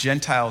 That the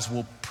Gentiles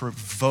will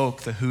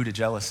provoke the who to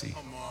jealousy.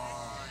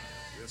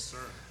 Yes, sir.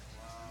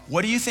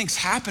 What do you think's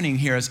happening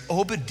here? As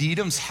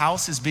Obed-Edom's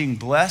house is being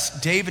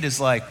blessed, David is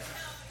like,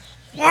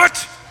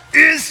 what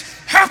is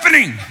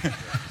happening?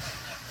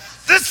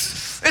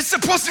 This is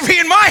supposed to be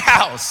in my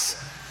house.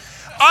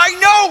 I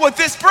know what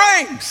this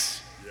brings.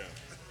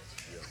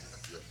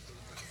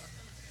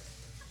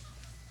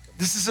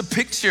 This is a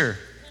picture,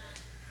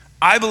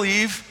 I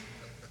believe,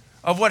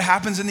 of what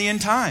happens in the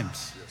end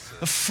times.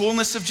 The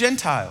fullness of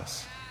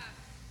Gentiles.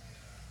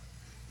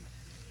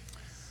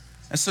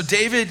 And so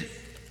David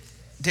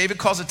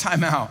calls a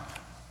timeout.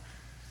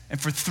 And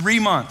for 3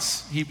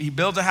 months, he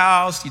builds a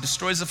house, he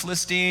destroys the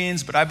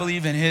Philistines, but I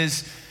believe in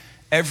his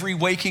every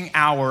waking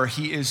hour,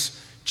 he is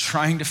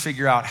trying to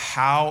figure out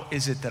how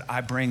is it that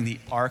I bring the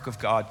ark of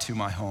God to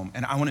my home.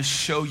 And I want to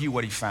show you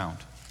what he found.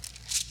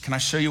 Can I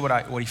show you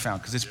what he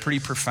found? Because it's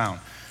pretty profound.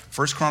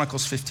 1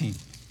 Chronicles 15.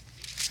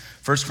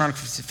 1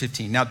 Chronicles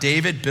 15. Now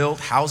David built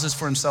houses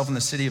for himself in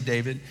the city of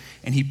David,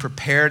 and he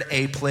prepared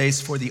a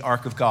place for the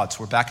ark of God.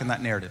 So we're back in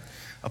that narrative.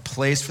 A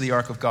place for the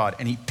ark of God.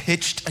 And he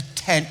pitched a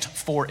tent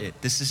for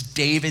it. This is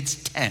David's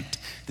tent.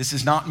 This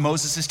is not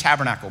Moses'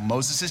 tabernacle.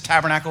 Moses'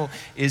 tabernacle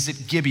is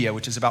at Gibeah,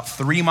 which is about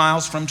 3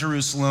 miles from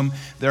Jerusalem.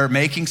 They're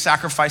making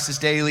sacrifices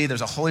daily.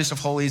 There's a holiest of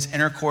holies,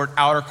 inner court,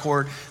 outer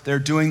court. They're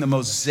doing the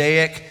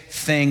Mosaic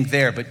thing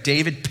there. But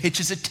David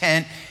pitches a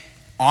tent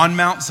on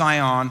Mount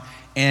Zion,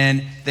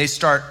 and they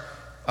start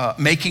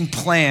making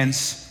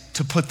plans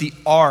to put the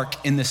ark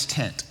in this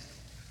tent.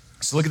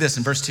 So look at this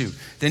in verse 2.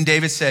 Then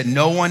David said,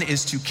 no one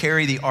is to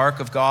carry the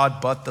ark of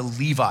God but the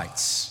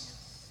Levites.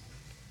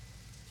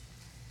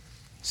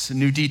 It's a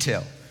new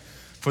detail.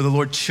 For the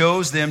Lord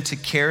chose them to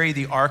carry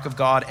the ark of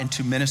God and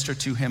to minister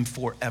to him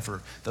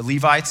forever. The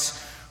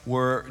Levites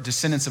were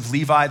descendants of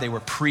Levi. They were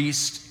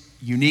priests,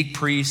 unique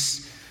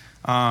priests.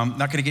 Not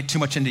going to get too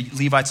much into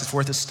Levites. It's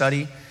worth a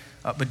study.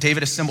 But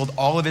David assembled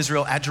all of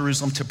Israel at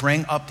Jerusalem to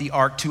bring up the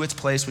ark to its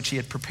place, which he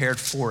had prepared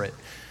for it.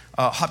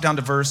 Hop down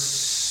to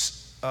verse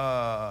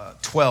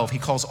 12. He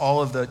calls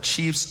all of the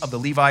chiefs of the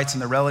Levites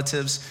and their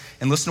relatives.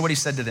 And listen to what he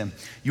said to them.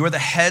 You are the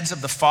heads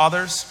of the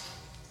fathers,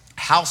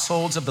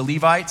 households of the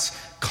Levites.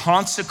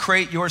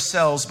 Consecrate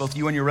yourselves, both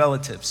you and your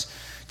relatives.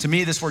 To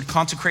me, this word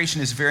consecration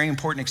is very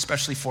important,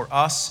 especially for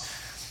us.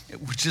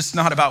 It's just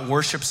not about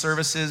worship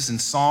services and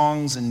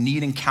songs and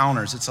neat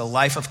encounters. It's a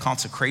life of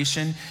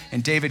consecration.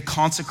 And David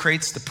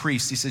consecrates the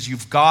priests. He says,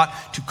 you've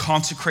got to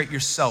consecrate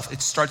yourself.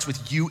 It starts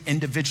with you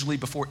individually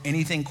before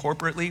anything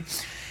corporately.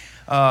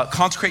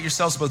 Consecrate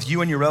yourselves, both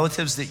you and your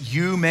relatives, that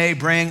you may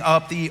bring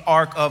up the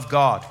ark of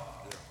God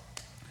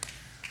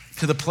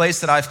to the place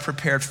that I've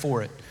prepared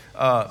for it.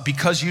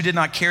 Because you did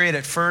not carry it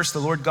at first, the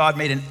Lord God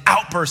made an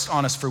outburst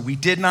on us, for we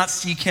did not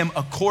seek him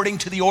according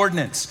to the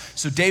ordinance.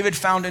 So David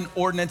found an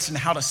ordinance in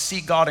how to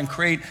seek God and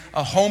create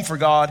a home for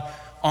God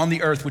on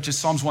the earth, which is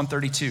Psalms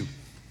 132.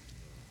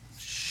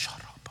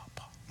 Shut up,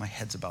 Papa. My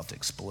head's about to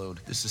explode.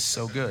 This is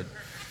so good.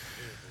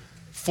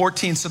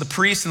 14, so the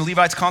priests and the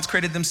Levites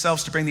consecrated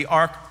themselves to bring the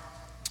ark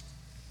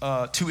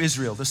to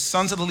Israel. The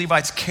sons of the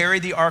Levites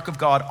carried the ark of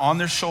God on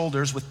their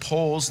shoulders with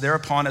poles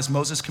thereupon, as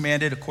Moses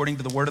commanded according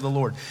to the word of the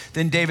Lord.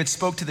 Then David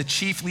spoke to the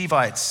chief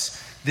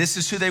Levites. This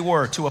is who they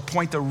were, to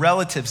appoint the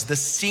relatives, the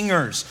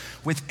singers,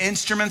 with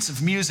instruments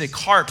of music,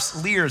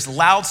 harps, lyres,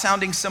 loud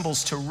sounding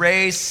cymbals, to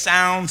raise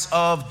sounds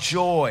of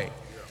joy.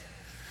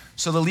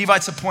 So the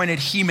Levites appointed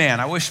Heman.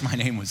 I wish my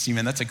name was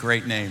Heman. That's a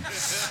great name.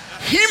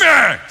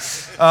 Heman!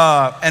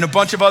 And a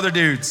bunch of other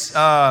dudes.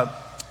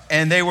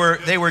 And they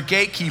were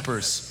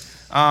gatekeepers.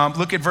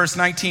 Look at verse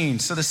 19.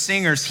 So the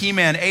singers,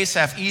 Heman,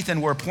 Asaph, Ethan,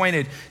 were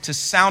appointed to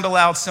sound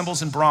aloud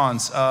cymbals and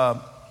bronze.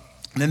 And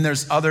then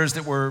there's others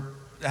that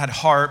had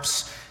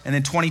harps. And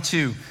then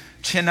 22,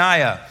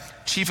 Cheniah,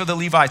 chief of the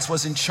Levites,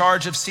 was in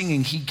charge of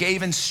singing. He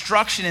gave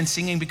instruction in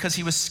singing because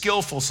he was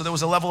skillful. So there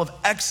was a level of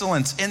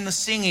excellence in the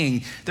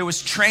singing. There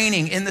was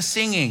training in the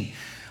singing.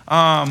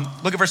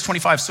 Look at verse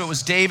 25. So it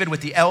was David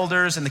with the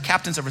elders and the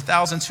captains over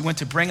thousands who went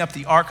to bring up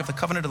the ark of the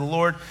covenant of the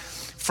Lord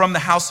from the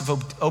house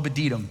of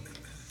Obed-Edom.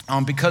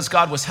 Because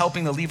God was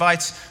helping the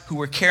Levites who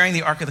were carrying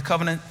the ark of the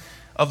covenant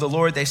of the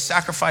Lord, they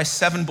sacrificed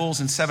 7 bulls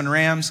and 7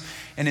 rams.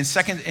 And in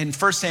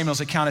 1 Samuel's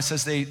account, it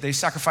says they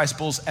sacrificed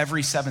bulls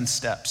every 7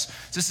 steps.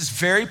 So this is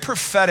very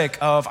prophetic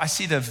of, I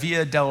see the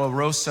Via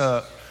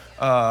Dolorosa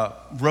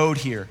road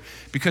here,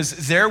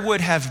 because there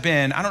would have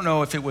been, I don't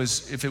know if it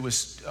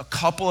was a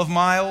couple of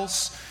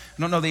miles,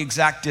 I don't know the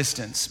exact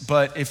distance,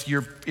 but if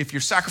you're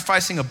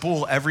sacrificing a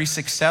bull every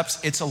 6 steps,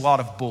 it's a lot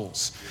of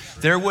bulls.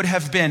 There would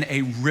have been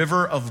a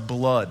river of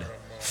blood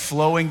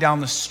flowing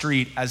down the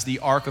street as the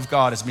ark of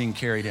God is being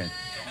carried in.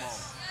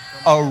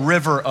 A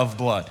river of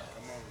blood.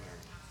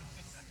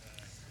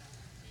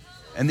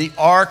 And the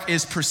ark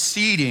is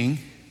proceeding.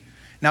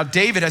 Now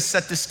David has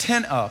set this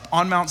tent up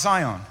on Mount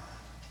Zion.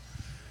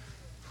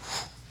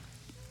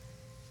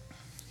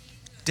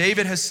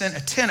 David has sent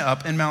a tent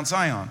up in Mount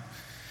Zion.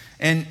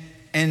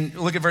 And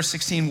look at verse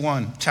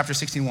 16:1, chapter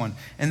 16:1.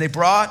 And they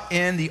brought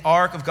in the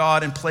ark of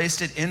God and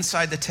placed it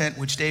inside the tent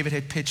which David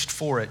had pitched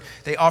for it.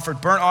 They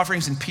offered burnt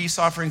offerings and peace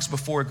offerings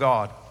before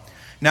God.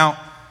 Now,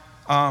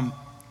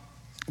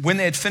 when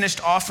they had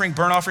finished offering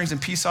burnt offerings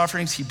and peace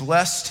offerings, he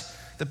blessed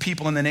the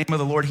people in the name of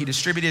the Lord. He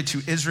distributed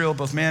to Israel,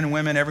 both men and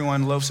women,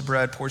 everyone, loaves of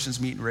bread, portions,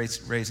 meat, and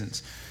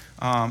raisins.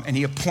 And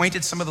he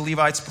appointed some of the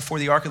Levites before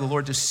the ark of the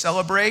Lord to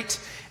celebrate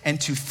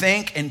and to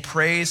thank and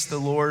praise the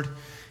Lord.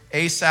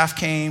 Asaph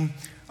came.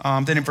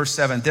 Then in verse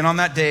 7, then on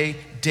that day,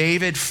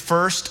 David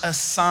first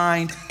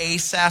assigned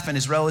Asaph and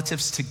his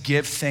relatives to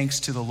give thanks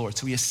to the Lord.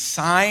 So he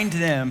assigned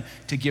them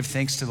to give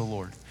thanks to the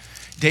Lord.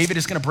 David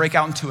is going to break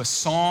out into a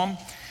psalm,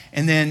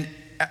 and then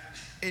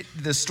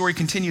the story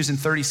continues in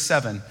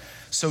 37.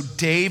 So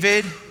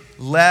David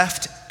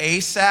left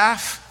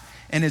Asaph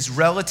and his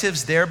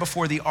relatives there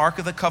before the ark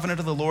of the covenant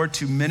of the Lord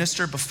to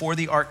minister before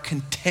the ark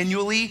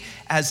continually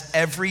as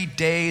every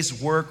day's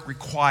work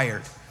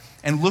required.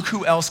 And look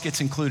who else gets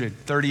included,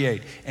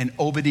 38, and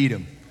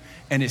Obed-Edom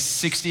and his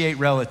 68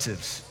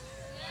 relatives.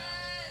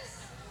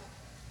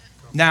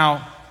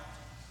 Now,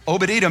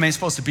 Obed-Edom ain't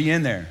supposed to be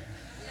in there.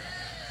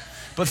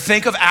 But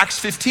think of Acts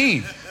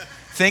 15.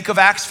 Think of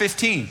Acts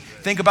 15.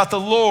 Think about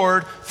the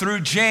Lord through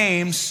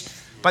James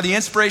by the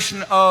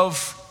inspiration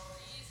of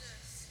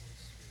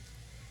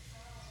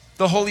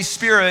the Holy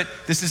Spirit.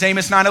 This is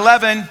Amos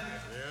 9:11.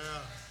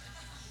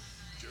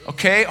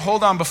 Okay,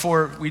 hold on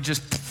before we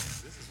just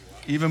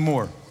even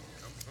more.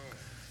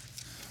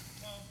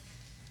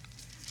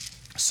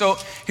 So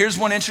here's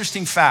one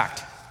interesting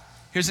fact.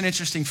 Here's an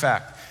interesting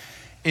fact.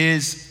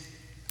 Is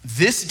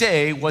this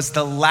day was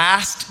the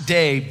last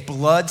day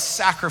blood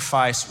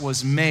sacrifice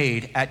was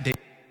made at David.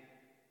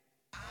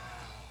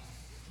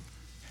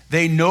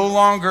 They no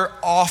longer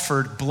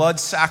offered blood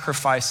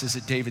sacrifices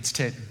at David's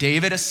tent.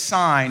 David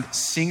assigned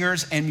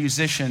singers and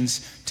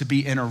musicians to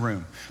be in a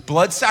room.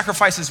 Blood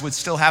sacrifices would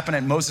still happen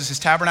at Moses'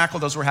 tabernacle.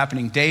 Those were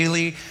happening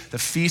daily. The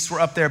feasts were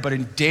up there. But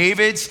in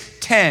David's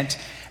tent,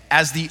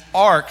 as the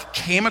ark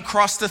came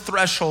across the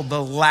threshold,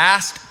 the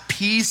last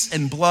peace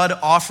and blood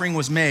offering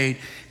was made,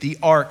 the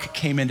ark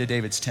came into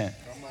David's tent.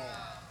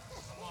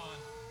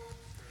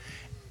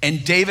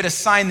 And David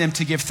assigned them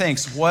to give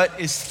thanks. What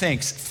is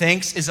thanks?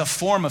 Thanks is a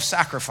form of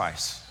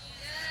sacrifice.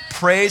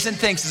 Praise and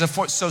thanks is a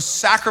form. So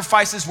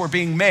sacrifices were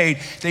being made.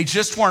 They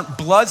just weren't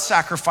blood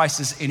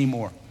sacrifices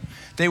anymore.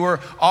 They were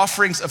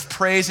offerings of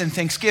praise and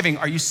thanksgiving.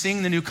 Are you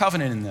seeing the new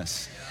covenant in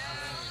this?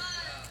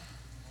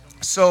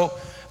 So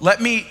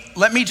let me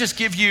just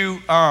give you,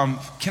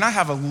 can I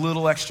have a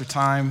little extra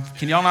time?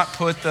 Can y'all not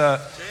put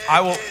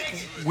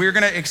we're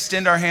gonna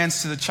extend our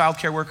hands to the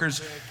childcare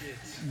workers.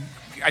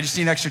 I just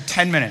need an extra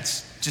 10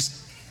 minutes, just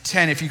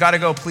 10. If you gotta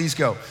go, please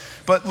go.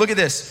 But look at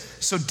this.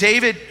 So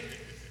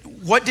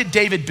what did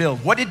David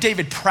build? What did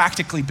David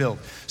practically build?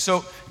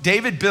 So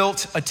David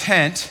built a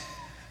tent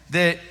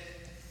that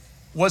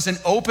was an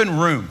open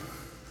room.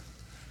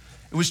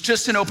 It was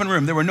just an open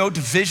room. There were no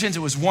divisions, it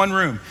was one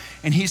room.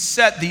 And he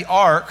set the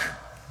ark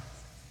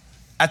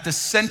at the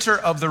center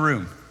of the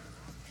room.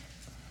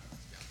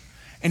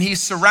 And he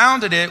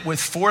surrounded it with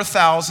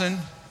 4,000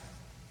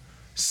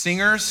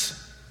 singers.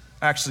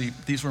 Actually,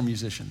 these were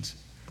musicians.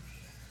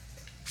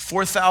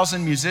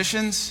 4,000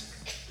 musicians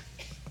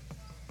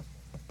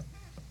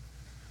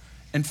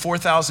and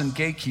 4,000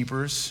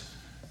 gatekeepers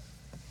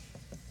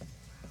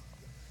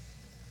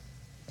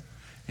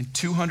and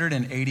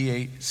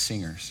 288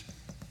 singers.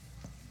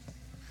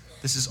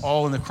 This is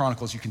all in the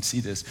Chronicles. You can see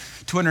this.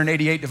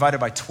 288 divided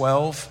by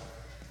 12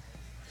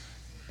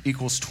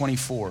 equals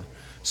 24.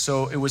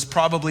 So it was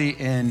probably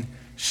in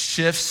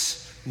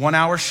shifts, 1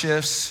 hour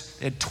shifts.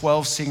 They had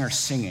 12 singers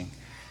singing.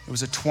 It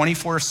was a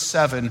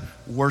 24/7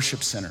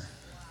 worship center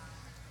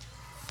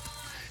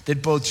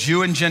that both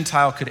Jew and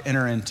Gentile could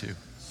enter into.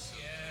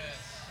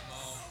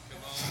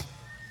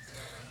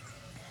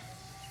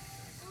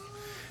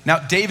 Now,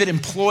 David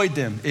employed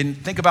them.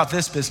 And think about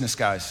this, business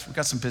guys. We've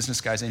got some business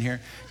guys in here.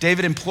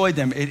 David employed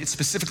them. It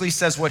specifically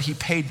says what he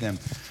paid them.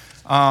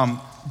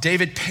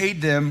 David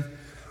paid them,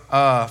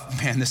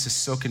 man, this is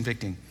so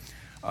convicting.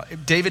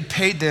 David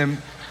paid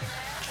them.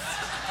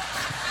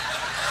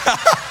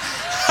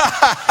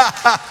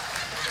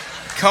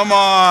 Come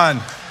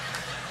on.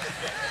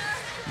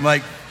 I'm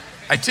like,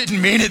 I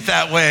didn't mean it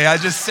that way. I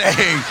just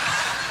saying.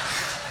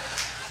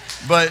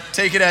 But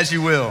take it as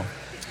you will.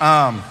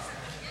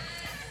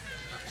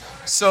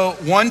 So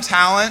one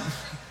talent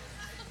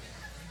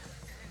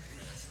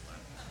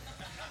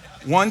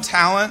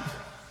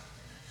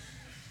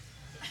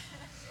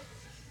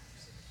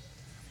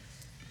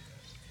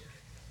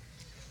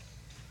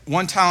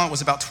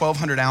was about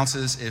 1,200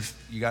 ounces. If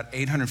you got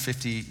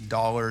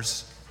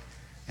 $850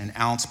 an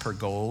ounce per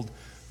gold,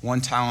 1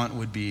 talent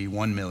would be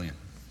 1 million.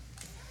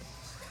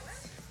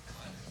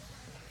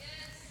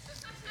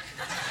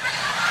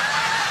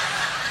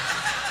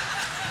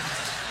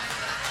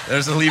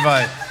 There's a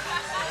Levite.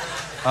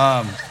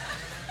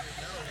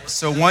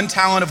 So 1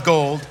 talent of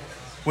gold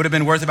would have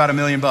been worth about $1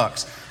 million.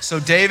 So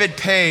David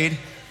paid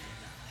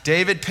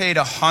David paid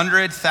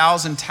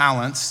 100,000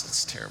 talents.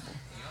 That's terrible.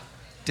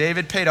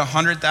 David paid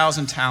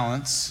 100,000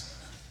 talents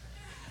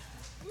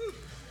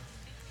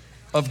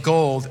of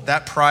gold.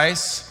 That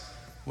price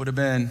would have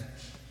been,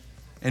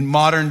 in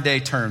modern day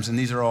terms, and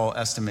these are all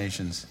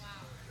estimations,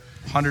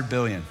 100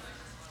 billion.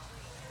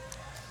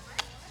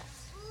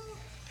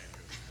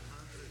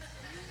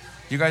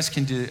 You guys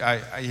can do,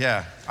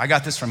 I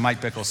got this from Mike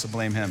Bickle, so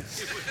blame him.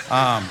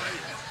 And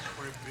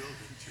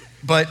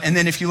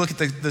then if you look at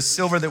the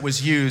silver that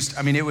was used,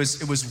 I mean, it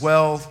was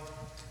well,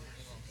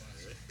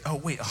 oh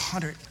wait,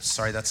 100,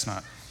 sorry, that's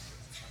not,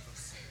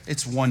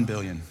 it's 1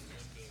 billion.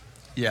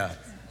 Yeah,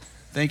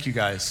 thank you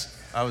guys.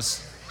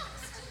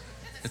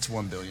 It's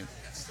 1 billion.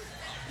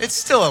 It's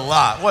still a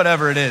lot,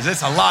 whatever it is.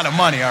 It's a lot of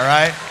money, all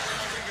right?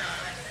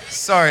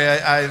 Sorry,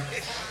 I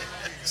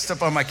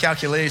stepped on my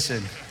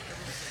calculation.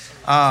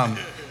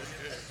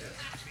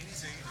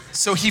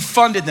 So he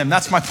funded them,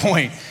 that's my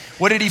point.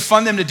 What did he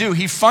fund them to do?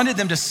 He funded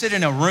them to sit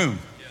in a room.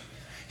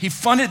 He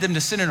funded them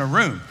to sit in a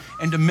room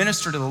and to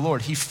minister to the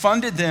Lord. He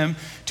funded them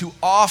to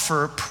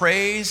offer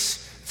praise,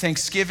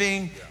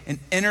 thanksgiving, and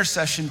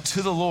intercession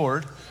to the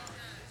Lord.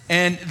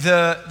 And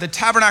the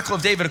Tabernacle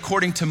of David,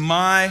 according to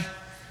my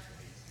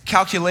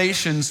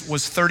calculations,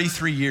 was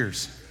 33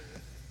 years.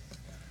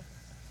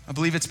 I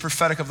believe it's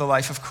prophetic of the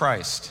life of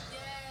Christ.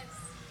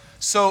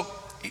 So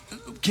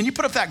can you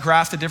put up that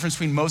graph, the difference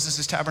between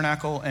Moses'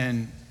 tabernacle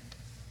and...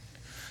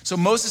 So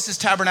Moses'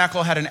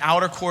 tabernacle had an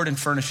outer court and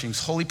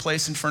furnishings, holy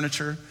place and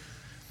furniture.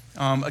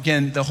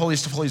 Again, the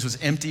holiest of holies was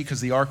empty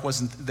because the ark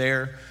wasn't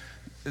there.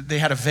 They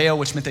had a veil,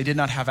 which meant they did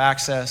not have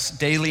access.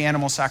 Daily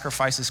animal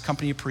sacrifices,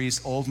 company of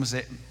priests, old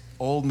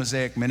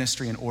Mosaic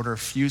ministry and order,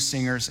 few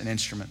singers and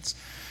instruments.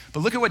 But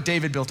look at what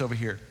David built over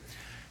here.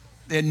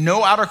 They had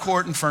no outer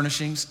court and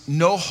furnishings,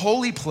 no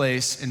holy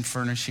place and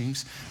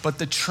furnishings, but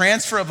the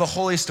transfer of the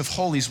holiest of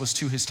holies was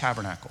to his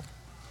tabernacle.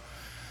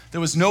 There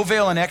was no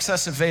veil in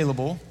excess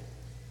available.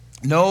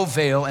 No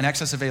veil and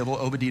excess available,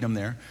 Obed-Edom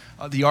there.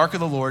 The ark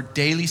of the Lord,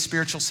 daily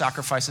spiritual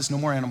sacrifices, no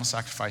more animal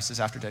sacrifices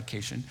after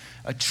dedication.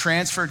 A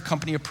transferred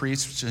company of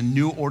priests, which is a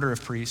new order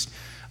of priests.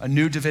 A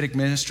new Davidic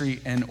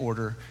ministry and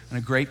order. And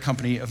a great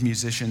company of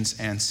musicians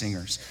and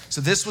singers.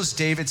 So this was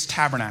David's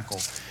tabernacle.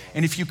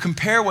 And if you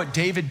compare what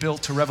David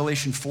built to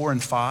Revelation 4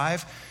 and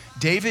 5,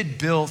 David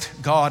built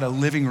God a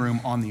living room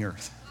on the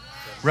earth.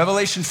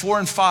 Revelation 4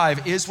 and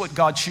 5 is what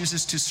God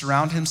chooses to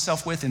surround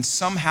himself with, and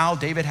somehow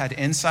David had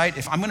insight.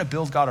 If I'm going to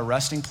build God a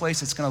resting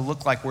place, it's going to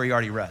look like where he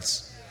already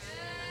rests.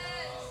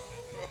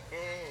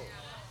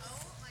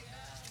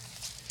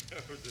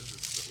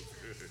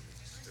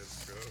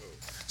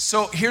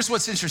 So here's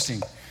what's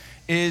interesting,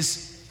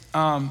 is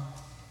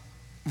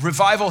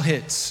revival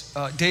hits.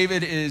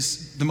 David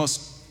is the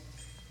most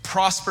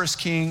prosperous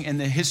king in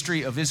the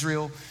history of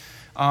Israel.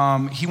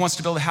 He wants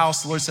to build a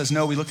house. The Lord says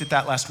no. We looked at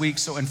that last week.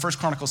 So in 1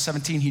 Chronicles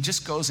 17, he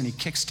just goes and he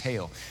kicks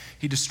tail.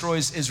 He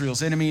destroys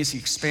Israel's enemies. He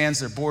expands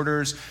their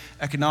borders,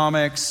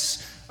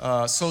 economics,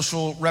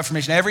 social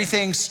reformation.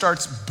 Everything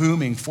starts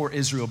booming for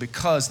Israel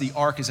because the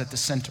ark is at the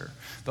center.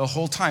 The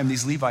whole time,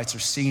 these Levites are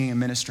singing and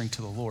ministering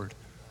to the Lord.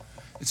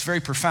 It's very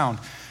profound.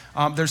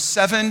 There's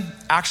 7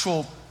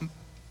 actual,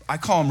 I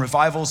call them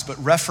revivals, but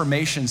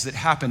reformations that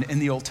happen in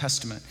the Old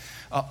Testament.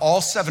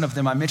 All 7 of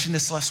them, I mentioned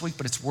this last week,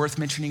 but it's worth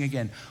mentioning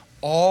again.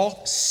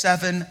 All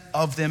 7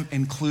 of them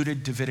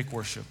included Davidic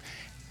worship.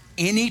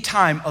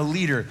 Anytime a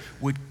leader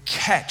would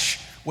catch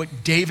what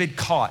David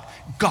caught,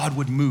 God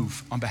would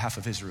move on behalf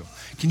of Israel.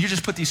 Can you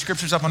just put these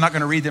scriptures up? I'm not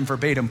going to read them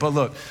verbatim, but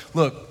look.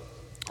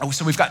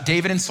 So we've got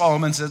David and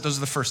Solomon. So those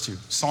are the first 2.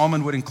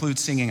 Solomon would include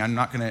singing. I'm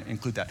not going to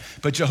include that.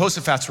 But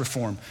Jehoshaphat's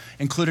reform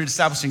included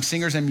establishing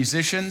singers and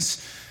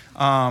musicians.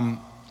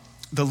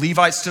 The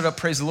Levites stood up,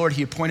 praised the Lord.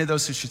 He appointed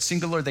those who should sing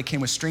to the Lord. They came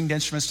with stringed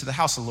instruments to the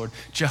house of the Lord.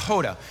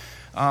 Jehoiada,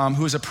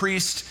 who was a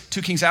priest,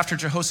 2 kings after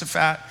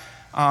Jehoshaphat.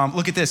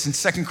 Look at this,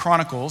 in 2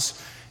 Chronicles,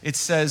 it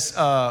says,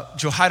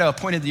 Jehoiada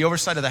appointed the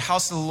oversight of the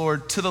house of the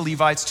Lord to the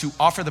Levites to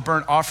offer the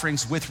burnt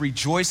offerings with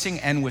rejoicing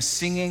and with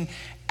singing,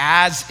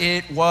 as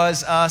it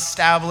was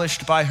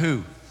established by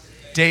who?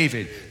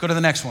 David. Go to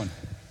the next one.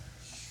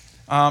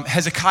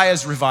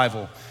 Hezekiah's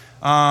revival.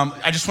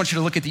 I just want you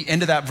to look at the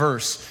end of that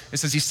verse. It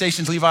says he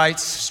stationed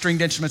Levites,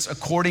 stringed instruments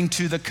according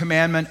to the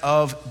commandment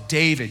of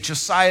David.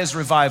 Josiah's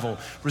revival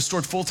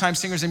restored full-time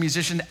singers and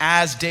musicians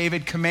as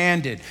David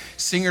commanded.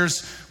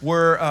 Singers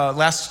were,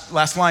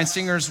 last line,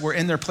 singers were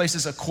in their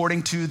places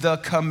according to the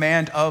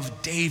command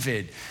of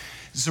David.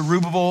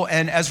 Zerubbabel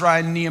and Ezra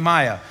and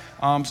Nehemiah.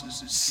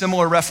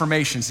 Similar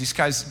reformations. These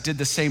guys did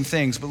the same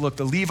things. But look,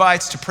 the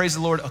Levites to praise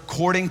the Lord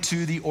according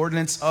to the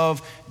ordinance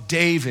of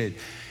David.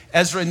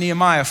 Ezra and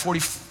Nehemiah,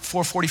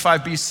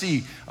 445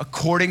 BC,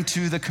 according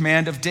to the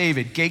command of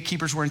David.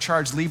 Gatekeepers were in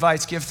charge.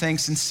 Levites give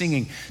thanks and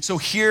singing. So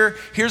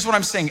here's what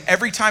I'm saying.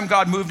 Every time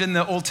God moved in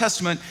the Old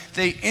Testament,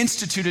 they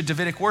instituted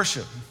Davidic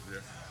worship.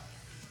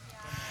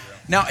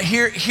 Now,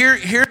 here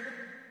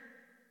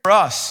for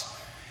us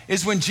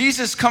is when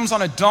Jesus comes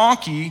on a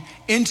donkey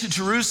into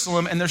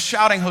Jerusalem and they're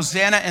shouting,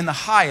 Hosanna in the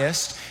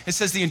highest. It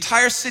says the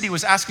entire city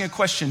was asking a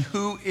question,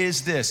 who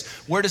is this?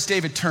 Where does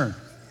David turn?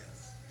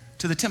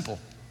 to the temple.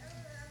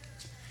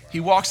 He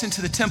walks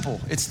into the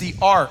temple. It's the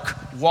ark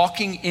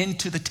walking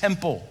into the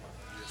temple.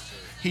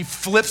 He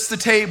flips the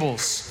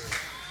tables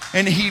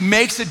and he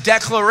makes a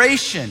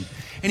declaration.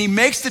 And he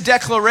makes the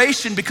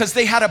declaration because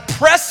they had a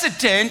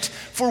precedent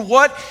for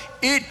what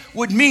it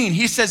would mean.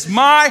 He says,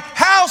 my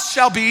house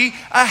shall be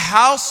a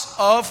house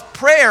of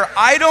prayer.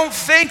 I don't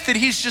think that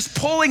he's just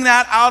pulling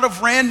that out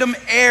of random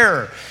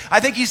air. I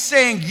think he's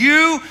saying,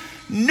 you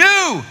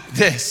knew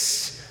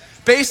this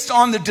based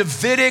on the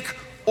Davidic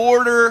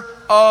order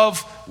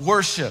of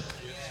worship.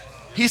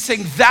 He's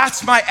saying,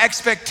 that's my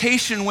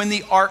expectation when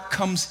the ark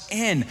comes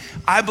in.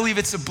 I believe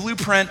it's a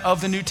blueprint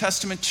of the New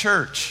Testament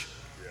church.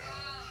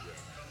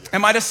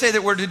 Am I to say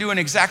that we're to do an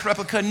exact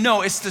replica?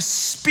 No, it's the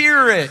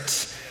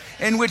spirit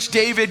in which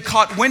David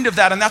caught wind of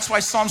that. And that's why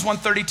Psalms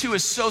 132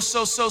 is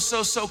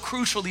so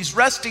crucial, these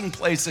resting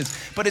places.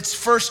 But it's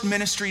first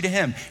ministry to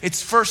him.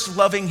 It's first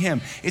loving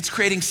him. It's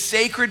creating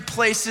sacred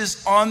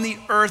places on the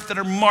earth that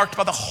are marked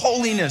by the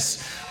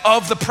holiness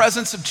of the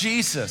presence of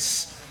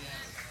Jesus.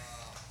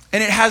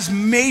 And it has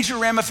major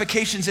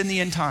ramifications in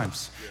the end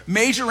times.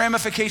 Major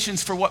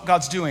ramifications for what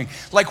God's doing.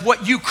 Like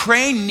what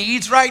Ukraine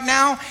needs right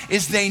now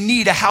is they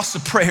need a house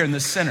of prayer in the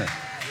center.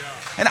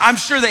 And I'm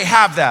sure they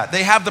have that.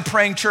 They have the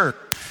praying church.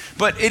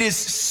 But it is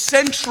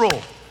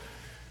central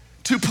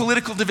to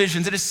political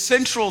divisions. It is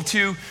central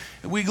to,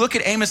 we look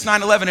at Amos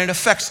 9:11, it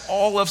affects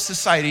all of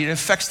society. It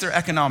affects their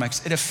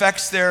economics. It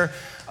affects their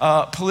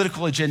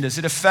political agendas.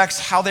 It affects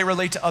how they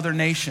relate to other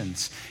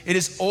nations. It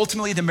is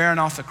ultimately the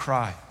Maranatha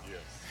cry.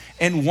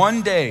 And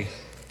one day,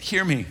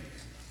 hear me.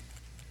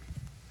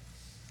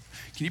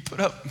 Can you put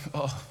up,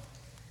 oh,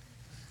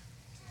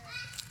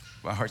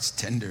 my heart's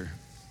tender.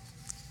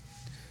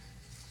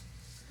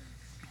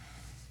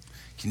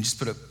 Can you just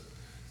put up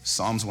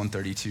Psalms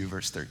 132,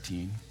 verse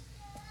 13?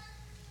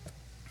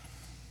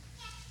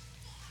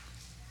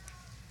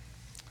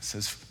 It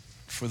says,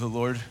 for the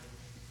Lord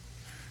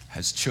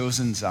has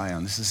chosen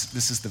Zion.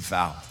 This is the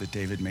vow that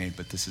David made,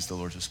 but this is the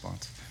Lord's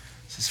response.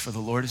 It says, for the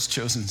Lord has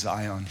chosen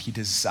Zion. He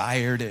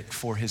desired it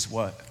for his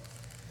what?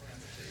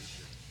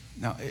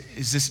 Now,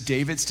 is this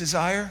David's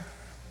desire?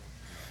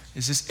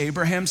 Is this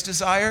Abraham's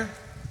desire?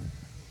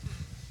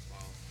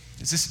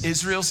 Is this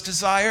Israel's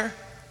desire?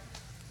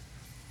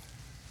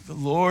 The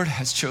Lord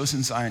has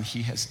chosen Zion.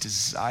 He has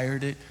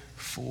desired it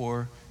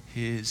for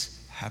his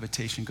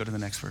habitation. Go to the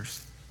next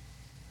verse.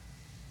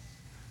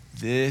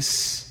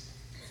 This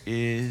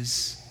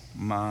is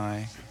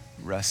my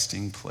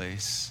resting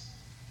place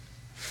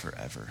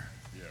forever.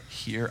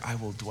 Here I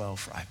will dwell,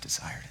 for I've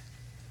desired it.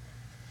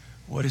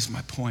 What is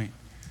my point?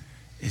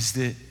 Is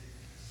that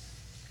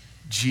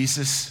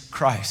Jesus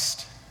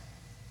Christ,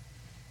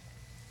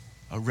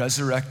 a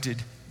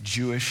resurrected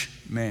Jewish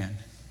man,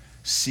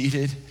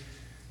 seated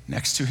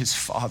next to his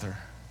Father,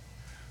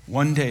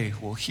 one day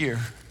will hear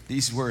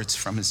these words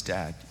from his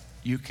dad.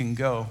 You can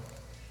go.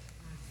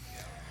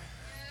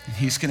 And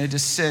he's going to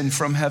descend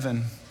from heaven.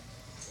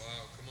 Wow,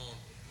 come on.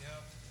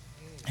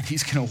 And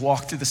he's going to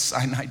walk through the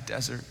Sinai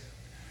desert.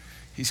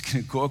 He's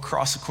going to go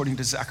across, according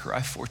to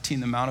Zechariah 14,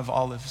 the Mount of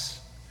Olives.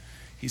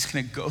 He's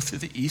going to go through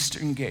the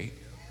eastern gate,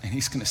 and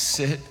he's going to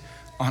sit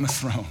on a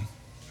throne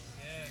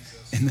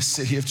in the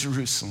city of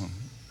Jerusalem.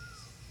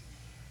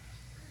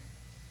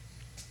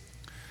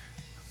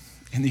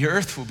 And the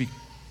earth will be,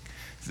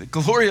 the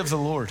glory of the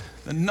Lord,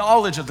 the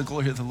knowledge of the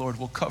glory of the Lord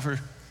will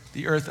cover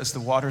the earth as the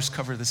waters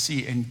cover the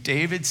sea. And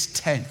David's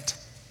tent,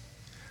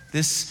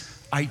 this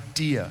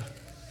idea,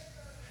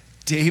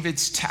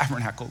 David's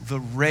tabernacle,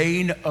 the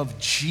reign of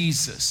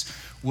Jesus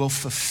will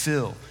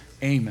fulfill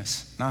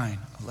Amos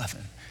 9:11.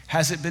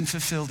 Has it been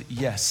fulfilled?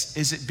 Yes.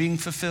 Is it being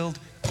fulfilled?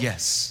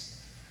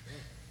 Yes.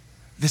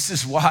 This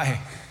is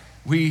why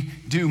we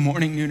do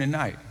morning, noon, and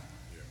night.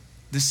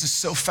 This is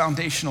so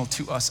foundational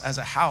to us as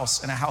a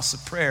house and a house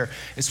of prayer.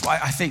 It's why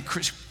I think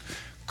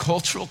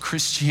cultural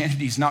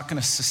Christianity is not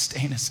going to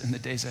sustain us in the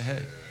days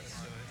ahead.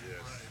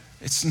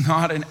 It's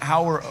not an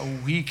hour a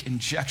week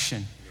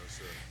injection.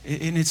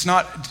 And it's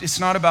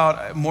not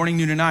about morning,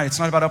 noon, and night. It's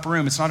not about upper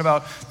room. It's not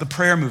about the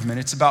prayer movement.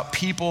 It's about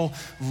people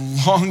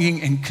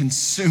longing and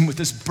consumed with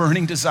this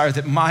burning desire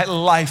that my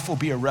life will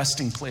be a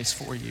resting place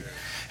for you.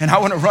 And I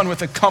want to run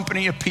with a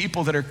company of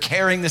people that are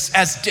carrying this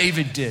as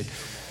David did.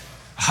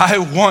 I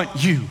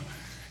want you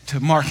to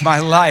mark my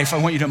life. I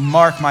want you to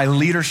mark my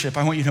leadership.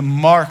 I want you to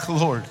mark,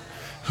 Lord,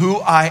 who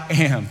I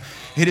am.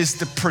 It is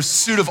the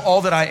pursuit of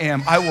all that I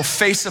am. I will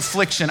face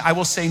affliction. I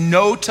will say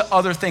no to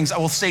other things. I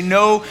will say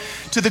no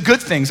to the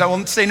good things. I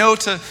will say no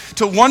to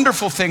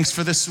wonderful things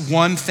for this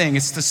one thing.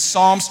 It's the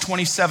Psalms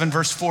 27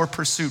 verse 4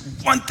 pursuit.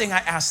 One thing I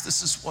ask,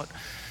 this is what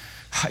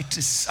I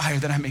desire,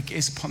 that I may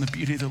gaze upon the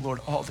beauty of the Lord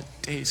all the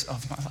days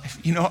of my life.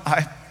 You know,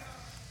 I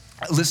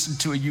listened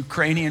to a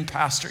Ukrainian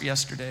pastor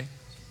yesterday.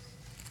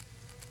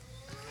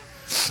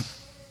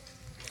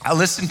 I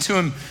listened to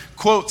him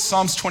quote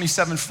Psalms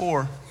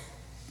 27:4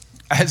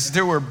 as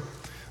there were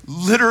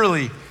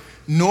literally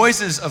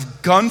noises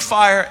of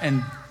gunfire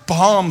and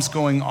bombs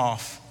going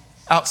off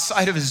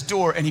outside of his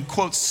door, and he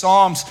quotes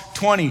Psalms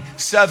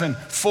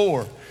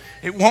 27:4.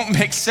 It won't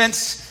make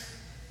sense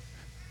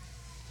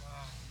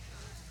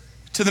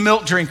to the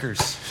milk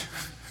drinkers,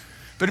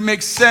 but it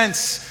makes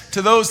sense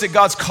to those that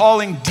God's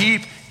calling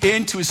deep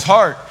into his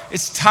heart.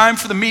 It's time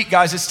for the meat,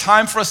 guys. It's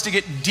time for us to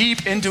get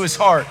deep into his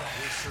heart.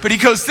 But he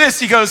goes,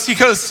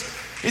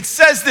 it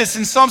says this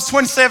in Psalms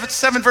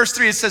 27, verse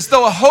 3, it says,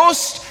 though a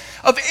host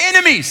of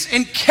enemies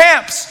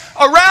encamps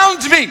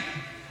around me,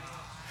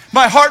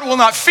 my heart will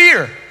not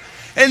fear.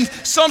 And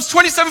Psalms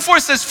 27, 4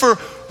 says, for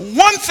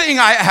one thing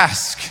I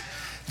ask,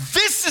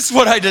 this is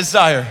what I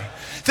desire,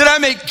 that I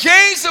may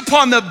gaze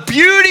upon the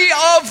beauty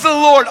of the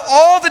Lord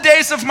all the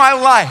days of my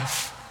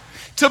life,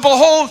 to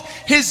behold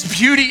his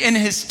beauty in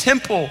his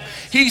temple.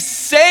 He's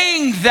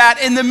saying that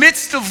in the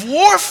midst of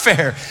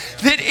warfare,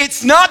 that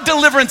it's not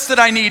deliverance that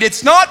I need.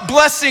 It's not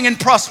blessing and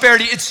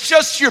prosperity. It's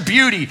just your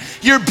beauty.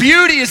 Your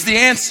beauty is the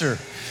answer.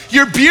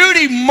 Your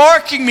beauty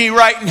marking me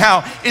right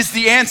now is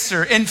the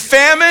answer. In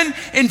famine,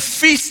 in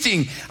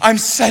feasting, I'm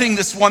setting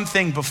this one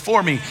thing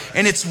before me.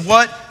 And it's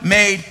what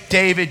made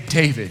David,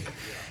 David.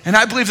 And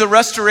I believe the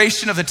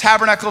restoration of the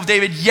Tabernacle of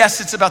David,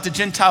 yes, it's about the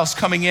Gentiles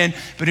coming in,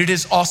 but it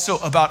is also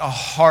about a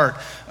heart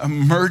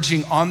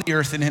emerging on the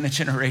earth and in a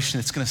generation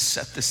that's going to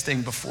set this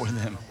thing before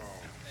them.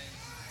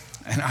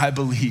 And I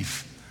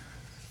believe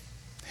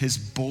his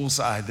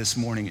bullseye this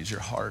morning is your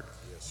heart,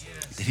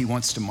 that he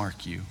wants to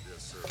mark you.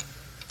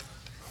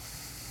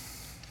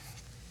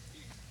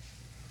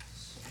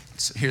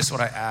 So here's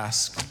what I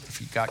ask. If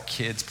you got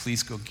kids,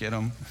 please go get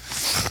them.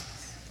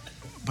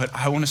 But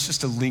I want us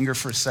just to linger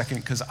for a second,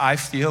 because I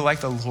feel like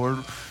the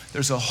Lord,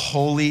 there's a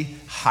holy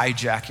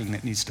hijacking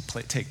that needs to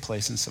take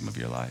place in some of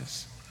your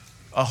lives.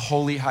 A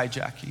holy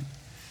hijacking.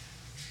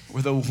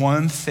 Where the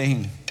one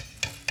thing,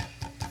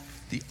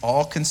 the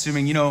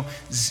all-consuming,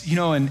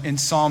 in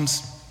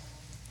Psalms,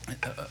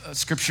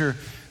 scripture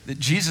that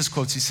Jesus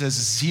quotes, he says,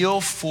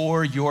 zeal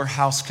for your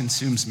house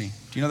consumes me.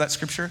 Do you know that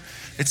scripture?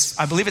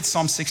 I believe it's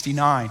Psalm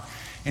 69.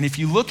 And if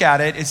you look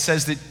at it, it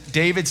says that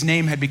David's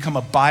name had become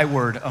a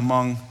byword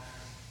among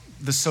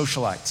the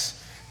socialites,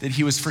 that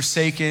he was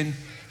forsaken,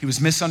 he was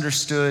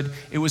misunderstood.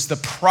 It was the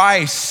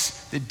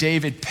price that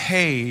David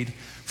paid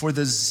for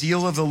the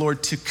zeal of the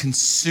Lord to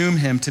consume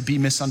him, to be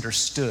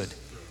misunderstood.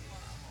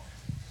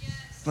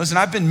 Listen,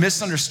 I've been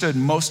misunderstood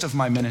most of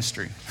my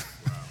ministry.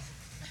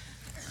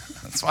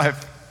 That's why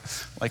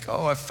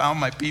I've found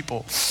my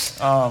people.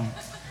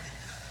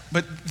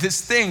 But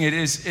this thing,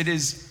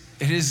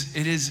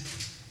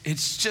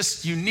 it's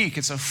just unique.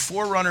 It's a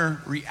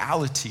forerunner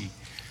reality.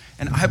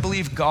 And I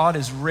believe God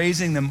is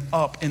raising them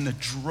up in the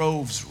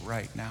droves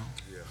right now.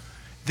 Yeah.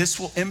 This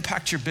will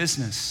impact your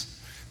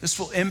business. This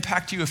will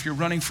impact you if you're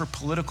running for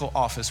political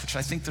office, which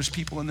I think there's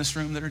people in this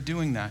room that are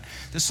doing that.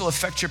 This will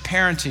affect your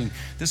parenting.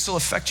 This will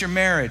affect your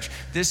marriage.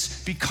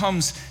 This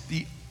becomes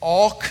the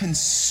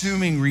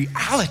all-consuming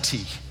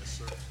reality. Yes,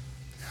 sir.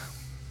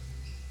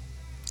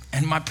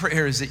 And my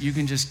prayer is that you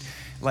can just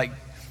like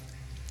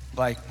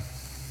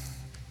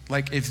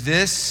if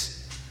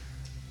this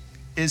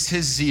is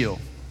his zeal,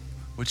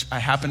 which I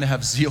happen to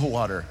have zeal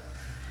water.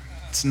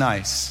 It's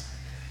nice.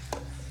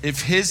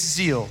 If his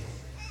zeal,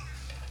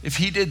 if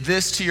he did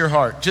this to your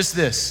heart, just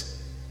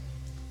this,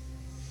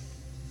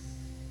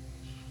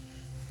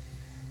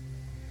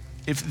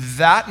 if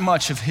that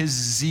much of his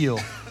zeal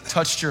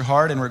touched your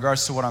heart in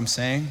regards to what I'm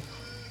saying,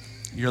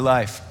 your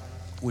life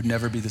would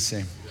never be the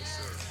same. Yes,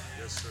 sir.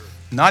 Yes, sir.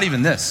 Not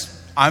even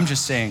this. I'm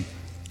just saying,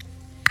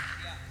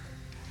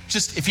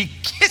 just if he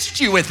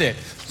kissed you with it,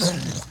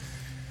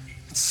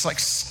 it's like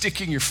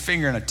sticking your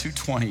finger in a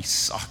 220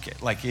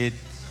 socket. Like it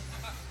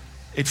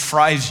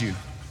fries you.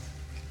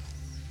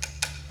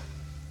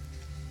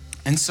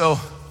 And so,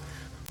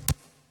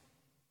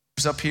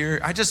 up here,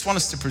 I just want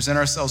us to present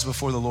ourselves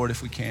before the Lord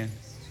if we can.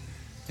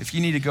 If you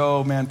need to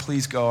go, man,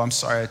 please go. I'm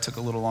sorry I took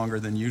a little longer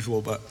than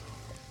usual, but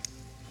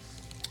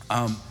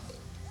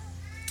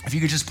if you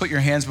could just put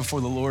your hands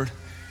before the Lord.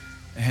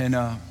 And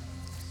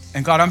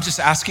God, I'm just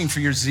asking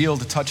for your zeal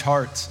to touch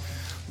hearts.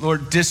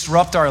 Lord,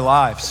 disrupt our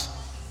lives.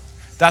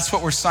 That's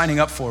what we're signing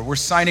up for. We're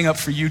signing up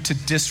for you to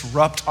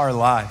disrupt our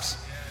lives.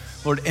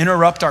 Lord,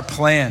 interrupt our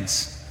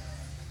plans.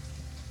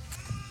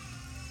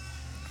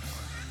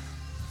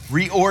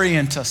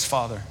 Reorient us,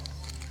 Father.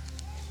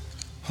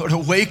 Lord,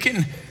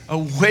 awaken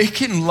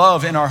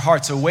love in our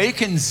hearts.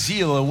 Awaken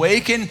zeal.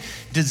 Awaken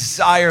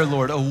desire,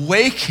 Lord.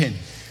 Awaken.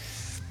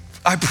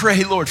 I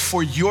pray, Lord,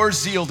 for your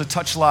zeal to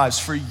touch lives,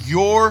 for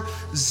your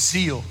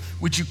zeal.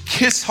 Would you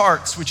kiss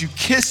hearts? Would you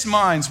kiss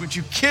minds? Would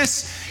you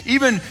kiss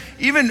even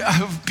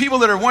people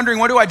that are wondering,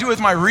 what do I do with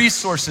my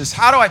resources?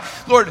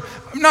 Lord,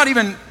 I'm not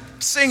even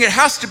saying it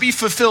has to be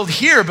fulfilled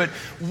here, but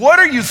what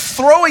are you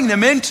throwing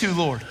them into,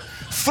 Lord?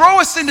 Throw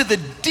us into the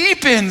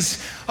deep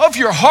ends of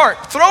your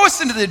heart. Throw us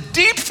into the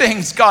deep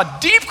things, God.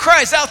 Deep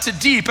cries out to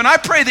deep. And I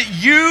pray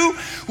that you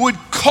would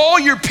call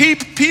your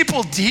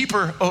people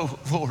deeper, oh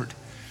Lord.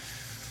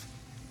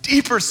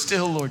 Deeper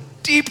still, Lord.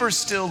 Deeper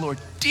still, Lord.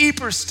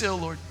 Deeper still,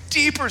 Lord.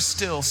 Deeper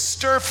still.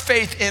 Stir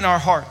faith in our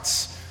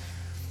hearts.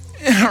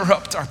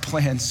 Interrupt our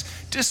plans.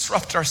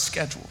 Disrupt our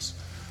schedules.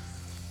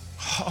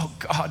 Oh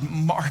God,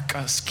 mark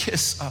us.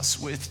 Kiss us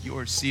with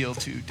your zeal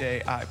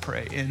today, I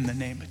pray, in the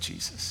name of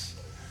Jesus.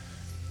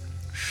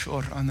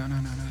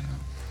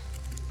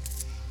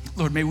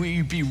 Lord, may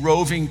we be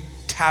roving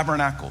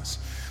tabernacles.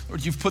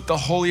 Lord, you've put the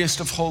holiest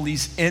of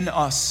holies in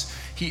us.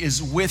 He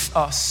is with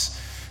us.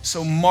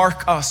 So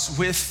mark us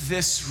with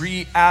this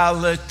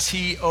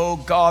reality, oh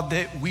God,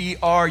 that we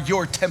are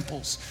your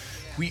temples.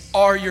 We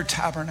are your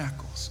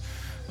tabernacles.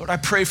 Lord, I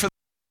pray for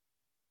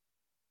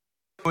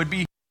it would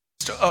be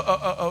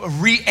a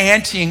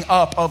re-anting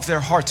up of their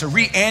hearts, a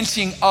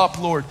re-anting up,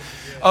 Lord,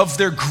 of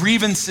their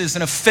grievances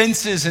and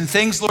offenses and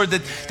things, Lord,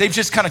 that they've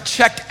just kind of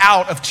checked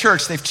out of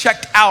church. They've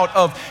checked out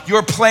of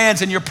your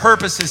plans and your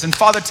purposes. And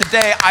Father,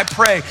 today I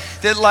pray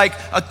that like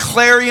a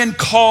clarion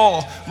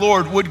call,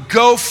 Lord, would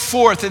go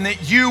forth and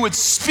that you would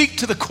speak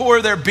to the core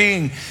of their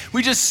being.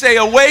 We just say,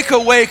 awake,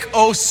 awake,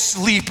 O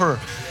sleeper.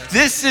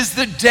 This is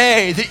the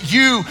day that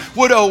you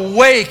would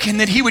awake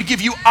and that he would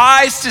give you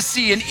eyes to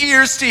see and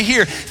ears to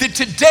hear. That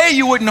today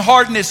you wouldn't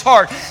harden his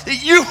heart.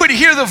 That you would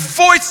hear the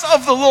voice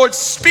of the Lord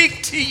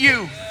speak to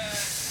you.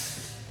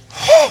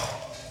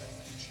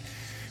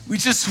 We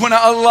just want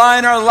to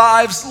align our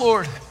lives,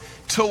 Lord,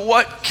 to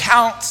what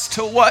counts,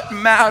 to what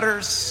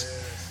matters.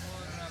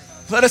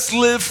 Let us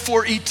live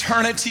for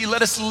eternity.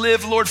 Let us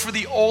live, Lord, for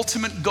the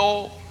ultimate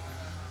goal.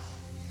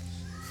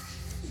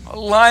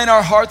 Align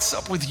our hearts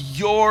up with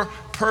your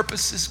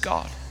purposes,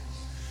 God.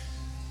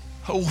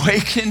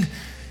 Awaken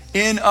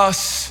in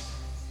us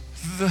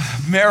the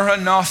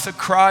Maranatha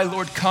cry,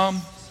 Lord,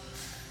 come.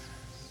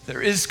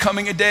 There is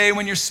coming a day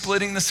when you're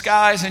splitting the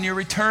skies and you're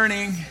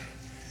returning.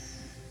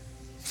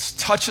 Just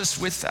touch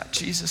us with that,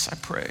 Jesus, I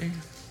pray.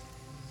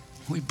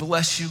 We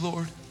bless you,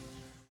 Lord.